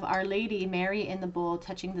 We have Our Lady Mary in the bowl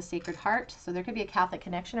touching the Sacred Heart. So there could be a Catholic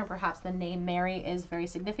connection, or perhaps the name Mary is very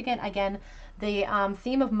significant. Again, the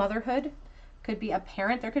theme of motherhood could be a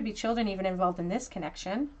parent. There could be children even involved in this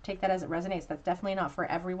connection. Take that as it resonates. That's definitely not for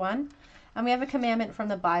everyone. And we have a commandment from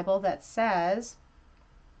the Bible that says,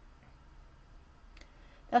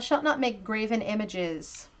 "Thou shalt not make graven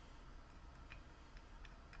images."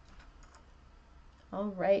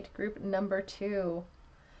 All right, group number 2.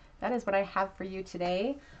 That is what I have for you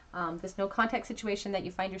today. This no contact situation that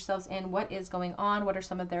you find yourselves in, what is going on? What are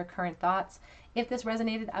some of their current thoughts? If this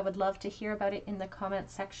resonated, I would love to hear about it in the comment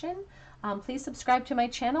section. Please subscribe to my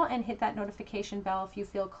channel and hit that notification bell if you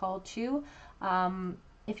feel called to.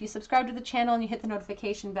 If you subscribe to the channel and you hit the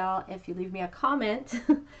notification bell, if you leave me a comment,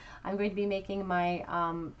 I'm going to be making my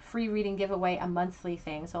free reading giveaway a monthly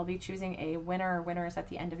thing. So I'll be choosing a winner or winners at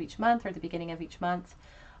the end of each month or the beginning of each month.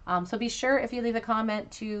 So be sure, if you leave a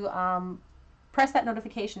comment, to press that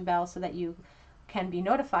notification bell so that you can be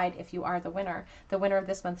notified if you are the winner. The winner of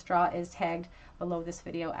this month's draw is tagged below this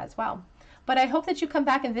video as well. But I hope that you come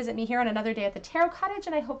back and visit me here on another day at the Tarot Cottage,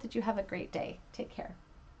 and I hope that you have a great day. Take care.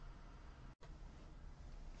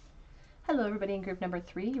 Hello everybody, in group number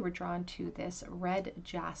 3, you were drawn to this red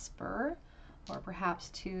jasper, or perhaps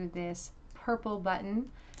to this purple button,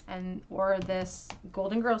 or this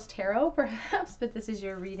Golden Girls Tarot perhaps, but this is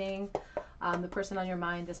your reading. The person on your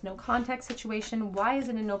mind, this no contact situation. Why is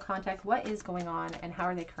it in no contact? What is going on, and how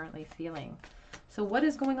are they currently feeling? So what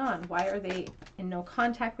is going on? Why are they in no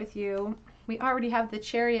contact with you? We already have the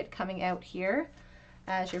Chariot coming out here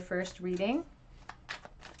as your first reading.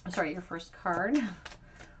 Sorry, your first card.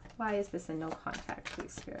 Why is this in no contact,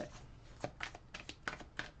 please, Spirit?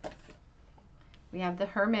 We have the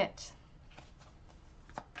Hermit.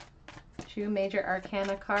 2 major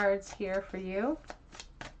arcana cards here for you.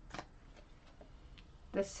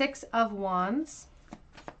 The 6 of Wands.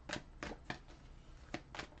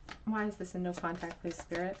 Why is this in no contact, please,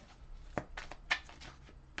 Spirit?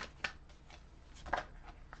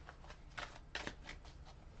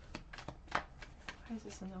 Why is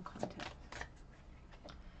this in no contact?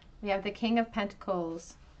 We have the King of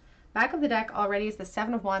Pentacles. Back of the deck already is the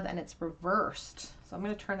 7 of Wands, and it's reversed. So I'm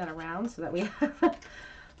going to turn that around so that we have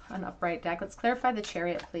an upright deck. Let's clarify the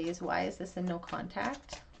Chariot, please. Why is this in no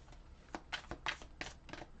contact?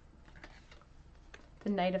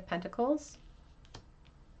 The Knight of Pentacles.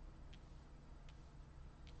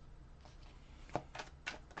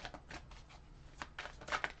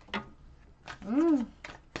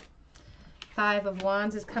 Five of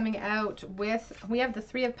Wands is coming out with, we have the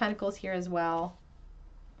 3 of Pentacles here as well,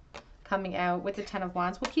 coming out with the 10 of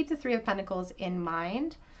Wands. We'll keep the 3 of Pentacles in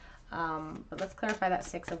mind, but let's clarify that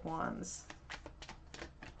 6 of Wands.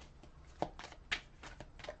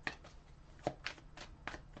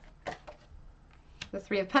 The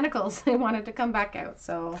 3 of Pentacles, they wanted to come back out,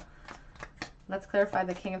 so let's clarify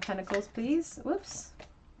the King of Pentacles, please. Whoops.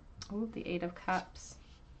 Ooh, the 8 of Cups.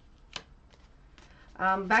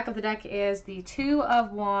 Back of the deck is the 2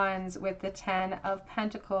 of Wands with the 10 of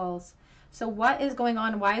Pentacles. So what is going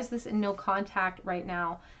on? Why is this in no contact right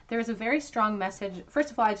now? There's a very strong message.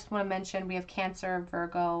 First of all, I just want to mention we have Cancer,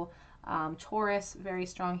 Virgo, Taurus, very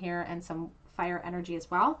strong here, and some fire energy as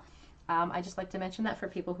well. I just like to mention that for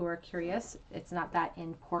people who are curious. It's not that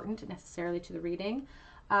important necessarily to the reading.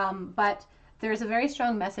 But there's a very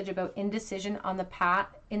strong message about indecision on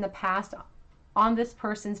in the past on this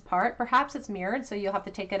person's part. Perhaps it's mirrored, so you'll have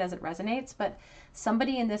to take it as it resonates, but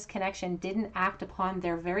somebody in this connection didn't act upon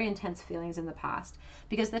their very intense feelings in the past.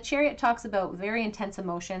 Because the Chariot talks about very intense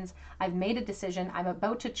emotions. I've made a decision. I'm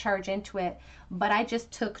about to charge into it, but I just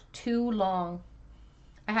took too long.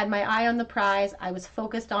 I had my eye on the prize. I was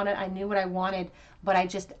focused on it. I knew what I wanted, but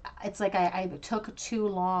it's like I took too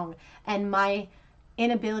long. And my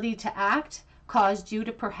inability to act caused you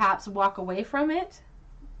to perhaps walk away from it,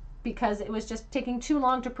 because it was just taking too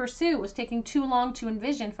long to pursue. It was taking too long to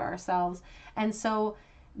envision for ourselves. And so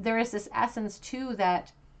there is this essence too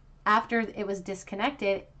that after it was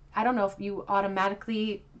disconnected, I don't know if you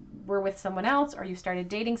automatically were with someone else, or you started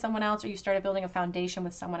dating someone else, or you started building a foundation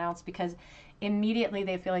with someone else, because immediately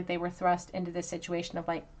they feel like they were thrust into this situation of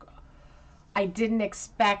like, I didn't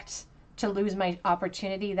expect to lose my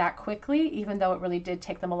opportunity that quickly, even though it really did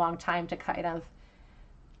take them a long time to kind of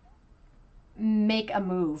make a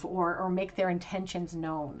move or make their intentions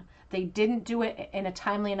known. They didn't do it in a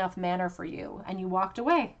timely enough manner for you, and you walked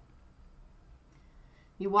away.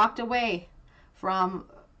 You walked away from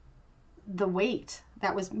the weight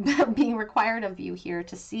that was being required of you here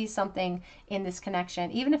to see something in this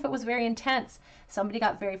connection. Even if it was very intense, somebody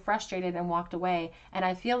got very frustrated and walked away. And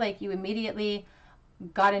I feel like you immediately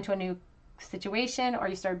got into a new situation, or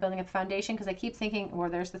you started building a foundation, because I keep thinking, or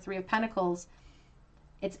there's the Three of Pentacles.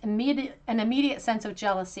 It's an immediate sense of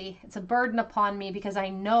jealousy. It's a burden upon me because I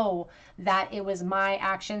know that it was my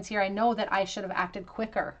actions here. I know that I should have acted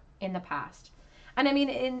quicker in the past. And I mean,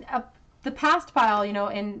 in the past pile, you know,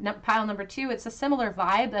 in pile number 2, it's a similar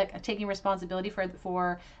vibe, like taking responsibility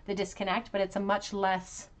for the disconnect, but it's a much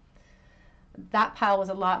less, that pile was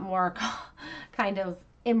a lot more kind of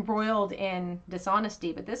embroiled in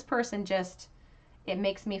dishonesty. But this person just, it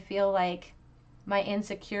makes me feel like my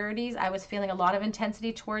insecurities, I was feeling a lot of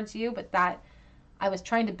intensity towards you, but that I was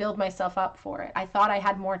trying to build myself up for it. I thought I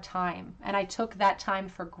had more time, and I took that time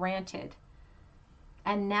for granted.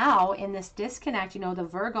 And now in this disconnect, you know, the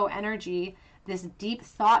Virgo energy, this deep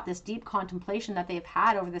thought, this deep contemplation that they've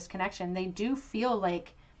had over this connection, they do feel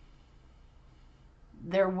like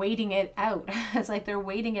they're waiting it out. It's like they're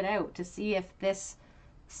waiting it out to see if this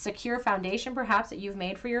secure foundation perhaps that you've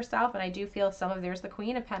made for yourself, and I do feel there's the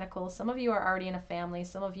Queen of Pentacles. Some of you are already in a family.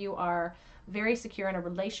 Some of you are very secure in a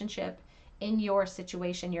relationship. In your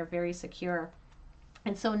situation, you're very secure.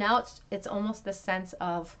 And so now it's almost the sense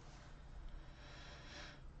of,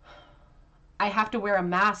 I have to wear a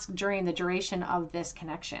mask during the duration of this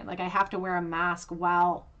connection. Like I have to wear a mask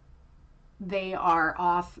while they are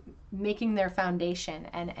off making their foundation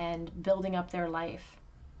and building up their life.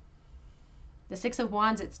 The Six of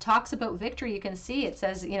Wands, it talks about victory. You can see it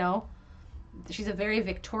says, you know, she's a very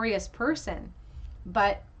victorious person.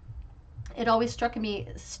 But it always struck me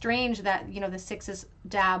strange that, you know, the 6 is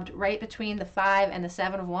dabbed right between the 5 and the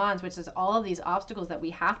 7 of Wands, which is all of these obstacles that we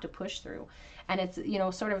have to push through. And it's, you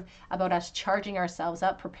know, sort of about us charging ourselves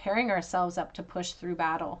up, preparing ourselves up to push through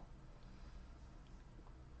battle.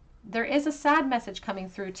 There is a sad message coming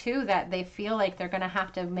through too, that they feel like they're going to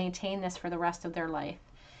have to maintain this for the rest of their life.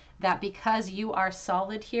 That because you are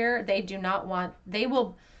solid here, they do not want, they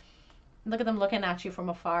will, look at them looking at you from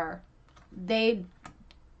afar.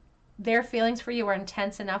 Their feelings for you are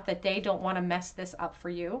intense enough that they don't want to mess this up for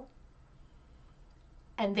you.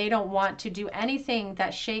 And they don't want to do anything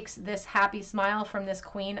that shakes this happy smile from this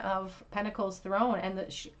Queen of Pentacles throne. And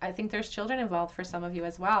I think there's children involved for some of you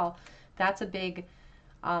as well. That's a big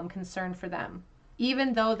concern for them.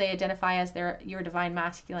 Even though they identify as your divine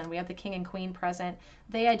masculine, we have the King and Queen present.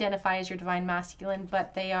 They identify as your divine masculine,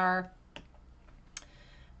 but they are.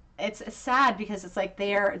 It's sad because it's like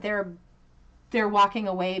they're walking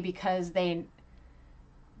away because they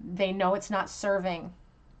know it's not serving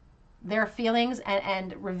their feelings,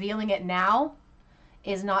 and revealing it now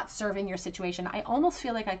is not serving your situation. I almost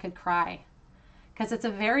feel like I could cry because it's a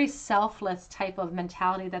very selfless type of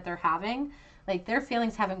mentality that they're having. Like their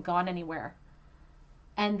feelings haven't gone anywhere.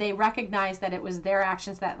 And they recognize that it was their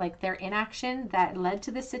actions, that like their inaction that led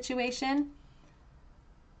to this situation.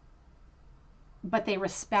 But they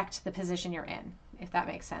respect the position you're in, if that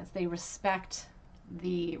makes sense. They respect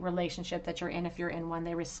the relationship that you're in, if you're in one.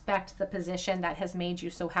 They respect the position that has made you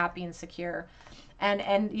so happy and secure.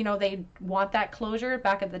 And you know, they want that closure.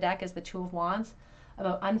 Back of the deck is the Two of Wands,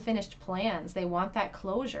 about unfinished plans. They want that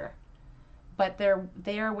closure. but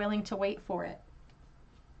they are willing to wait for it.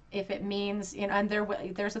 If it means, you know, and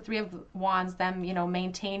there's a Three of Wands, them, you know,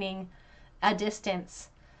 maintaining a distance,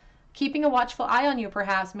 keeping a watchful eye on you,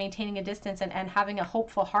 perhaps maintaining a distance, and having a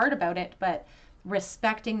hopeful heart about it, but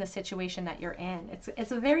respecting the situation that you're in.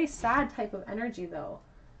 It's a very sad type of energy, though.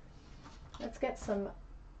 Let's get some.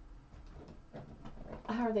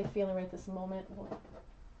 How are they feeling right this moment?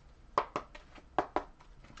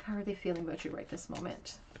 How are they feeling about you right this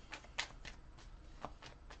moment?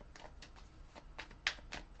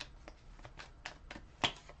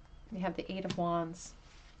 We have the Eight of Wands.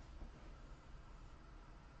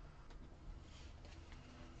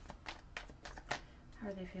 How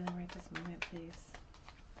are they feeling right this moment, please?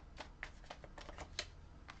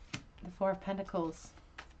 The Four of Pentacles.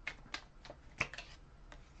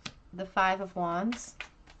 The Five of Wands.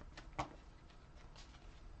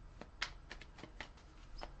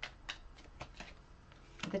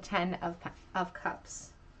 The Ten of Cups.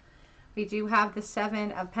 We do have the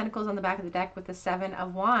Seven of Pentacles on the back of the deck with the Seven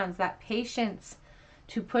of Wands. That patience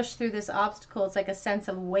to push through this obstacle. It's like a sense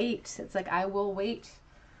of wait. It's like, I will wait.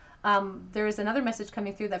 There is another message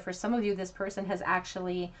coming through that for some of you, this person has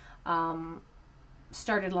actually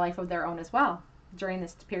started a life of their own as well during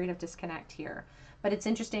this period of disconnect here. But it's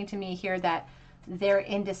interesting to me here that their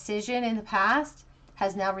indecision in the past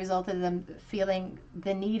has now resulted in them feeling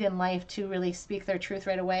the need in life to really speak their truth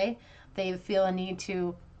right away. They feel a need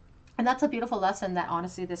to, and that's a beautiful lesson that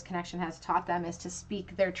honestly this connection has taught them, is to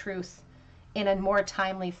speak their truth in a more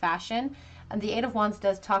timely fashion. And the Eight of Wands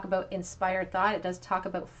does talk about inspired thought. It does talk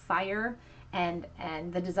about fire and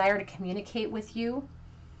the desire to communicate with you.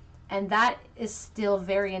 And that is still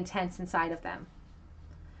very intense inside of them.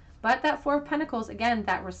 But that Four of Pentacles, again,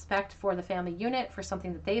 that respect for the family unit, for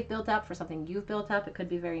something that they've built up, for something you've built up, it could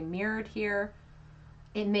be very mirrored here.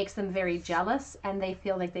 It makes them very jealous, and they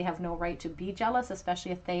feel like they have no right to be jealous,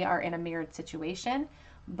 especially if they are in a mirrored situation.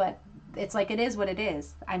 But it's like, it is what it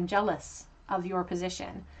is. I'm jealous of your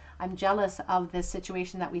position. I'm jealous of this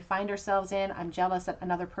situation that we find ourselves in. I'm jealous that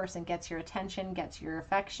another person gets your attention, gets your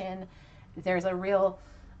affection. There's a real,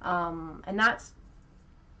 and that's,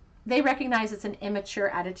 they recognize it's an immature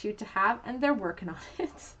attitude to have, and they're working on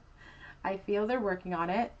it. I feel they're working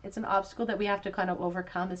on it. It's an obstacle that we have to kind of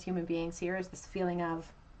overcome as human beings here, is this feeling of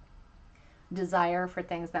desire for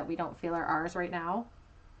things that we don't feel are ours right now.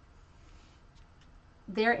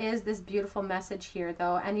 There is this beautiful message here,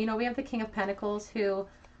 though. And, you know, we have the King of Pentacles, who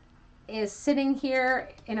is sitting here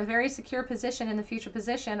in a very secure position, in the future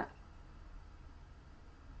position.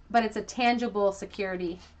 But it's a tangible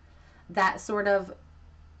security that sort of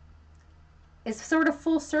is sort of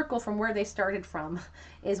full circle from where they started from,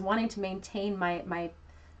 is wanting to maintain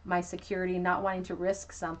my security, not wanting to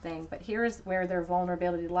risk something. But here's where their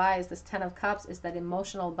vulnerability lies. This Ten of Cups is that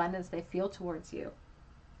emotional abundance they feel towards you.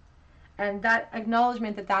 And that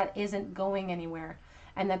acknowledgement that that isn't going anywhere,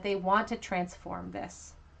 and that they want to transform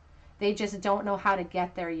this. They just don't know how to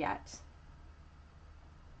get there yet.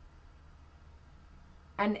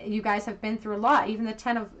 And you guys have been through a lot. Even the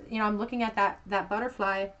Ten of, you know, I'm looking at that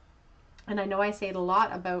butterfly, and I know I say it a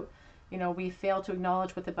lot about, you know, we fail to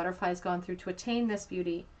acknowledge what the butterfly has gone through to attain this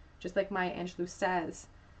beauty. Just like Maya Angelou says,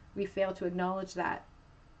 we fail to acknowledge that.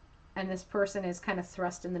 And this person is kind of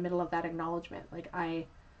thrust in the middle of that acknowledgement. Like, I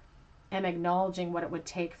am acknowledging what it would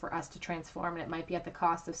take for us to transform, and it might be at the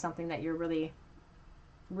cost of something that you're really,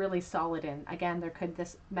 really solid in. Again, there could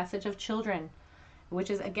this message of children,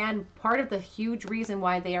 which is, again, part of the huge reason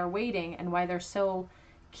why they are waiting and why they're so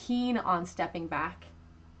keen on stepping back,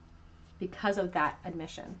 because of that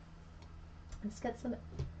admission. Let's get some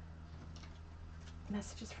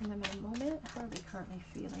messages from them in a moment. How are we currently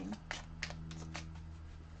feeling?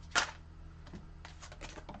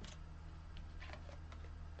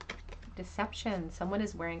 Deception. Someone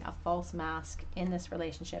is wearing a false mask in this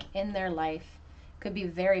relationship, in their life. Could be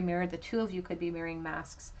very mirrored. The two of you could be wearing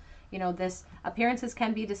masks. You know, this appearances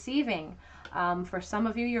can be deceiving. For some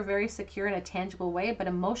of you, you're very secure in a tangible way, but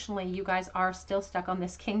emotionally, you guys are still stuck on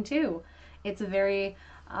this king too. It's a very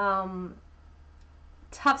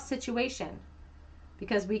tough situation,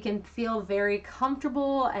 because we can feel very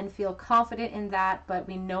comfortable and feel confident in that, but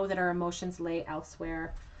we know that our emotions lay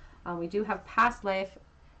elsewhere. We do have past life.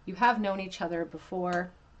 You have known each other before,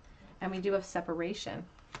 and we do have separation.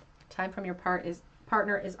 Time from your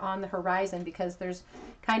partner is on the horizon, because there's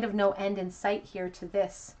kind of no end in sight here to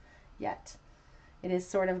this yet. It is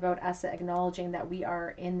sort of about us acknowledging that we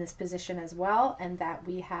are in this position as well, and that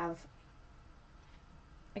we have,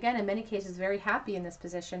 again, in many cases, very happy in this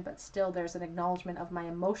position, but still there's an acknowledgement of my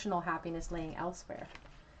emotional happiness laying elsewhere.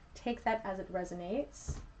 Take that as it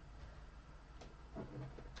resonates.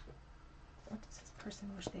 person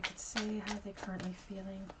wish they could say? How are they currently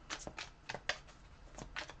feeling?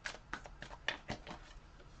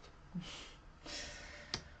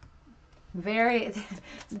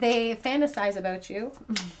 They fantasize about you.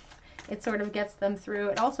 It sort of gets them through.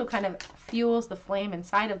 It also kind of fuels the flame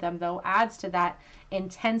inside of them, though, adds to that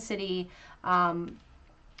intensity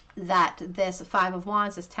that this Five of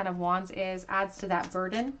Wands, this Ten of Wands adds to that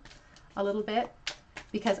burden a little bit.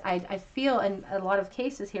 Because I feel in a lot of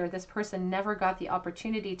cases here, this person never got the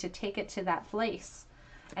opportunity to take it to that place.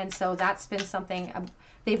 And so that's been something,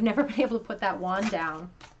 they've never been able to put that wand down.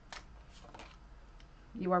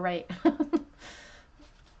 You are right.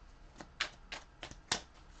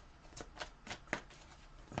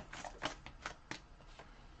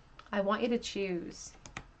 I want you to choose.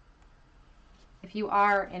 If you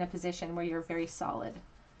are in a position where you're very solid,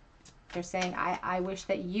 they're saying, I wish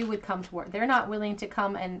that you would come to work. They're not willing to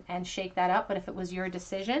come and shake that up, but if it was your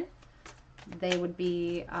decision, they would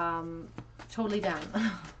be totally down.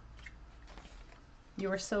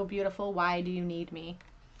 You are so beautiful. Why do you need me?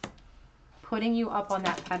 Putting you up on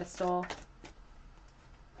that pedestal.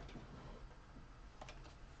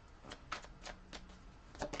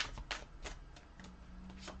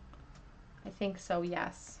 I think so,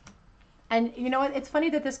 yes. And you know what? It's funny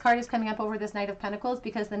that this card is coming up over this Knight of Pentacles,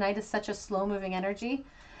 because the Knight is such a slow-moving energy.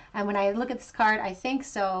 And when I look at this card, I think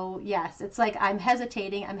so, yes. It's like I'm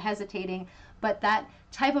hesitating. But that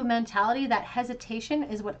type of mentality, that hesitation,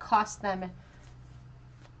 is what cost them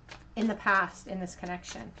in the past in this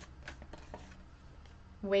connection.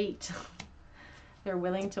 Wait. They're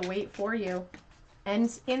willing to wait for you. And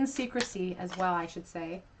in secrecy as well, I should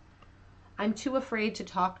say. I'm too afraid to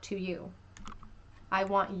talk to you. I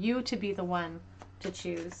want you to be the one to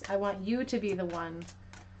choose. I want you to be the one.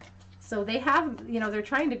 So they have, you know, they're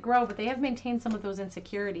trying to grow, but they have maintained some of those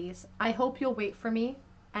insecurities. I hope you'll wait for me.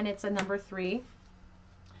 And it's a number 3.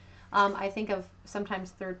 I think of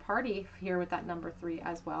sometimes third party here with that number 3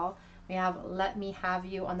 as well. We have let me have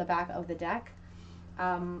you on the back of the deck.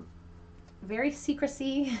 Very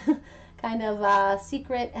secrecy, kind of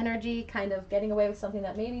secret energy, kind of getting away with something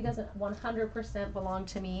that maybe doesn't 100% belong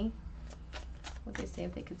to me. What would they say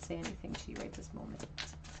if they could say anything to you right this moment?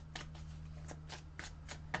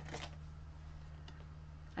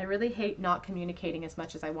 I really hate not communicating as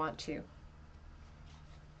much as I want to.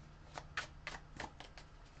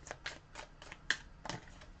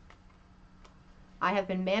 I have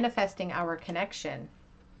been manifesting our connection.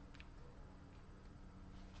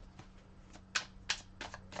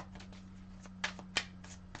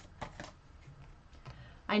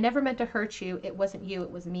 I never meant to hurt you. It wasn't you, it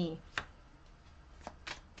was me.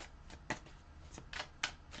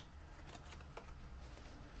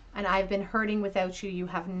 And I've been hurting without you. You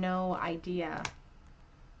have no idea.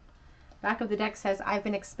 Back of the deck says, I've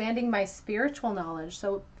been expanding my spiritual knowledge.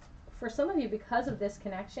 So for some of you, because of this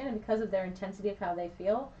connection and because of their intensity of how they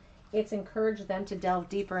feel, it's encouraged them to delve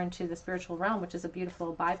deeper into the spiritual realm, which is a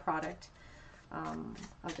beautiful byproduct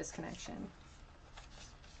of this connection.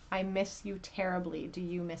 I miss you terribly. Do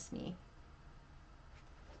you miss me?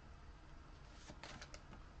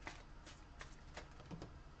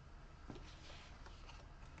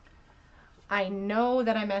 I know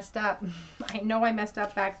that I messed up. I know I messed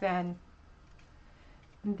up back then.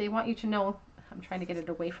 They want you to know, I'm trying to get it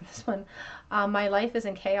away from this one. My life is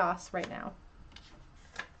in chaos right now.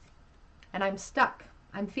 And I'm stuck.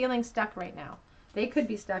 I'm feeling stuck right now. They could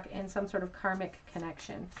be stuck in some sort of karmic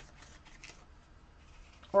connection.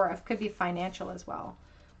 Or it could be financial as well.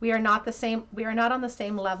 We are not the same. We are not on the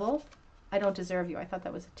same level. I don't deserve you. I thought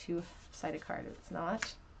that was a two-sided card. It's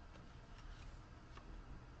not.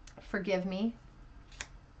 Forgive me.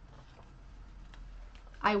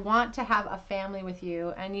 I want to have a family with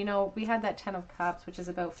you. And you know, we had that 10 of Cups, which is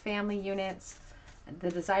about family units, the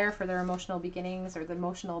desire for their emotional beginnings or the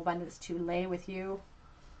emotional abundance to lay with you.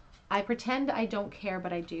 I pretend I don't care,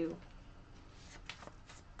 but I do.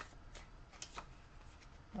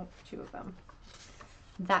 Oh, 2 of them.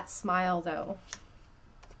 That smile, though.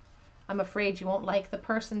 I'm afraid you won't like the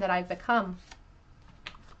person that I've become.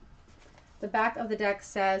 The back of the deck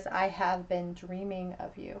says, I have been dreaming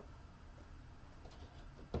of you.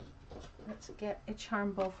 Let's get a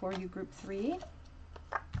charm bowl for you, group 3.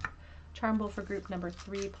 Charm bowl for group number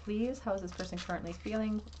 3, please. How is this person currently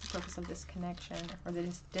feeling? What's the purpose of this connection or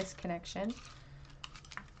this disconnection?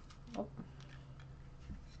 Oh.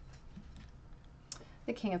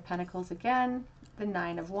 The King of Pentacles again, the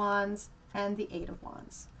 9 of Wands, and the 8 of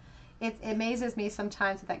Wands. It amazes me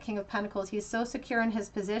sometimes with that King of Pentacles. He's so secure in his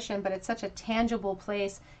position, but it's such a tangible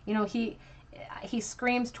place. You know, he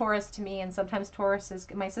screams Taurus to me, and sometimes Taurus is,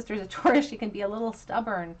 my sister's a Taurus, she can be a little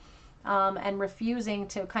stubborn. and refusing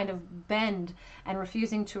to kind of bend and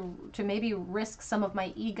refusing to maybe risk some of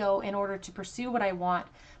my ego in order to pursue what I want.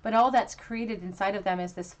 But all that's created inside of them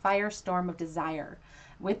is this firestorm of desire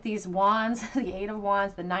with these wands, the Eight of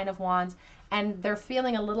Wands, the Nine of Wands, and they're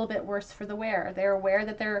feeling a little bit worse for the wear. They're aware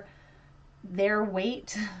that their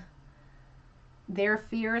weight, their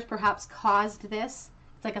fears perhaps caused this.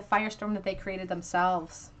 It's like a firestorm that they created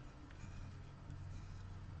themselves.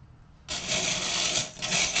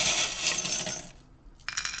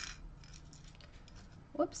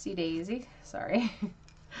 Whoopsie daisy, sorry.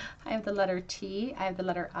 I have the letter T, I have the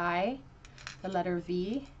letter I, the letter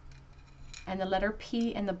V, and the letter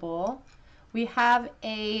P in the bowl. We have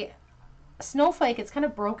a snowflake. It's kind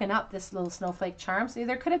of broken up, this little snowflake charm. So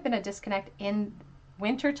there could have been a disconnect in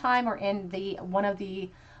winter time, or in the one of the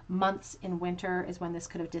months in winter is when this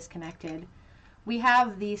could have disconnected. We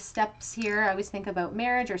have these steps here. I always think about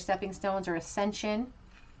marriage or stepping stones or ascension.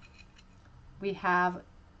 We have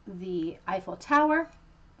the Eiffel Tower,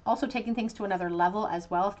 also taking things to another level as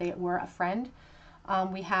well if they were a friend.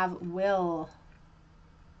 We have will.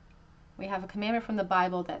 We have a commandment from the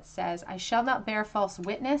Bible that says, I shall not bear false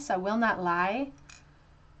witness, I will not lie.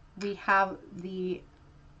 We have the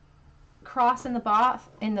cross in the box,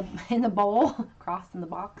 in the bowl, cross in the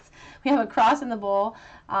box. We have a cross in the bowl,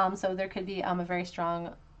 so there could be a very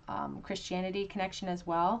strong Christianity connection as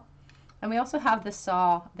well. And we also have the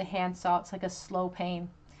saw, the hand saw. It's like a slow pain,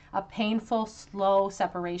 a painful, slow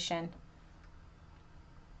separation.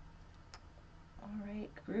 All right,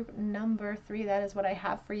 group number 3, that is what I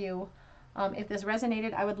have for you. If this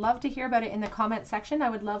resonated, I would love to hear about it in the comment section. I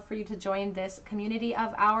would love for you to join this community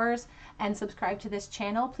of ours and subscribe to this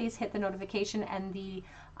channel. Please hit the notification and the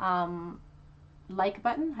like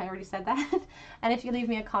button. I already said that. And if you leave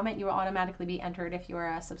me a comment, you will automatically be entered if you're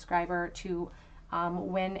a subscriber to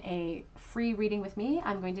win a free reading with me.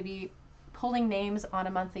 I'm going to be pulling names on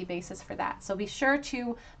a monthly basis for that. So be sure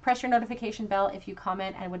to press your notification bell if you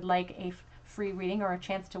comment and would like a free reading or a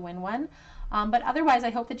chance to win one. But otherwise, I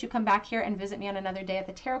hope that you come back here and visit me on another day at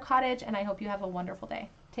the Tarot Cottage, and I hope you have a wonderful day.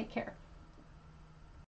 Take care.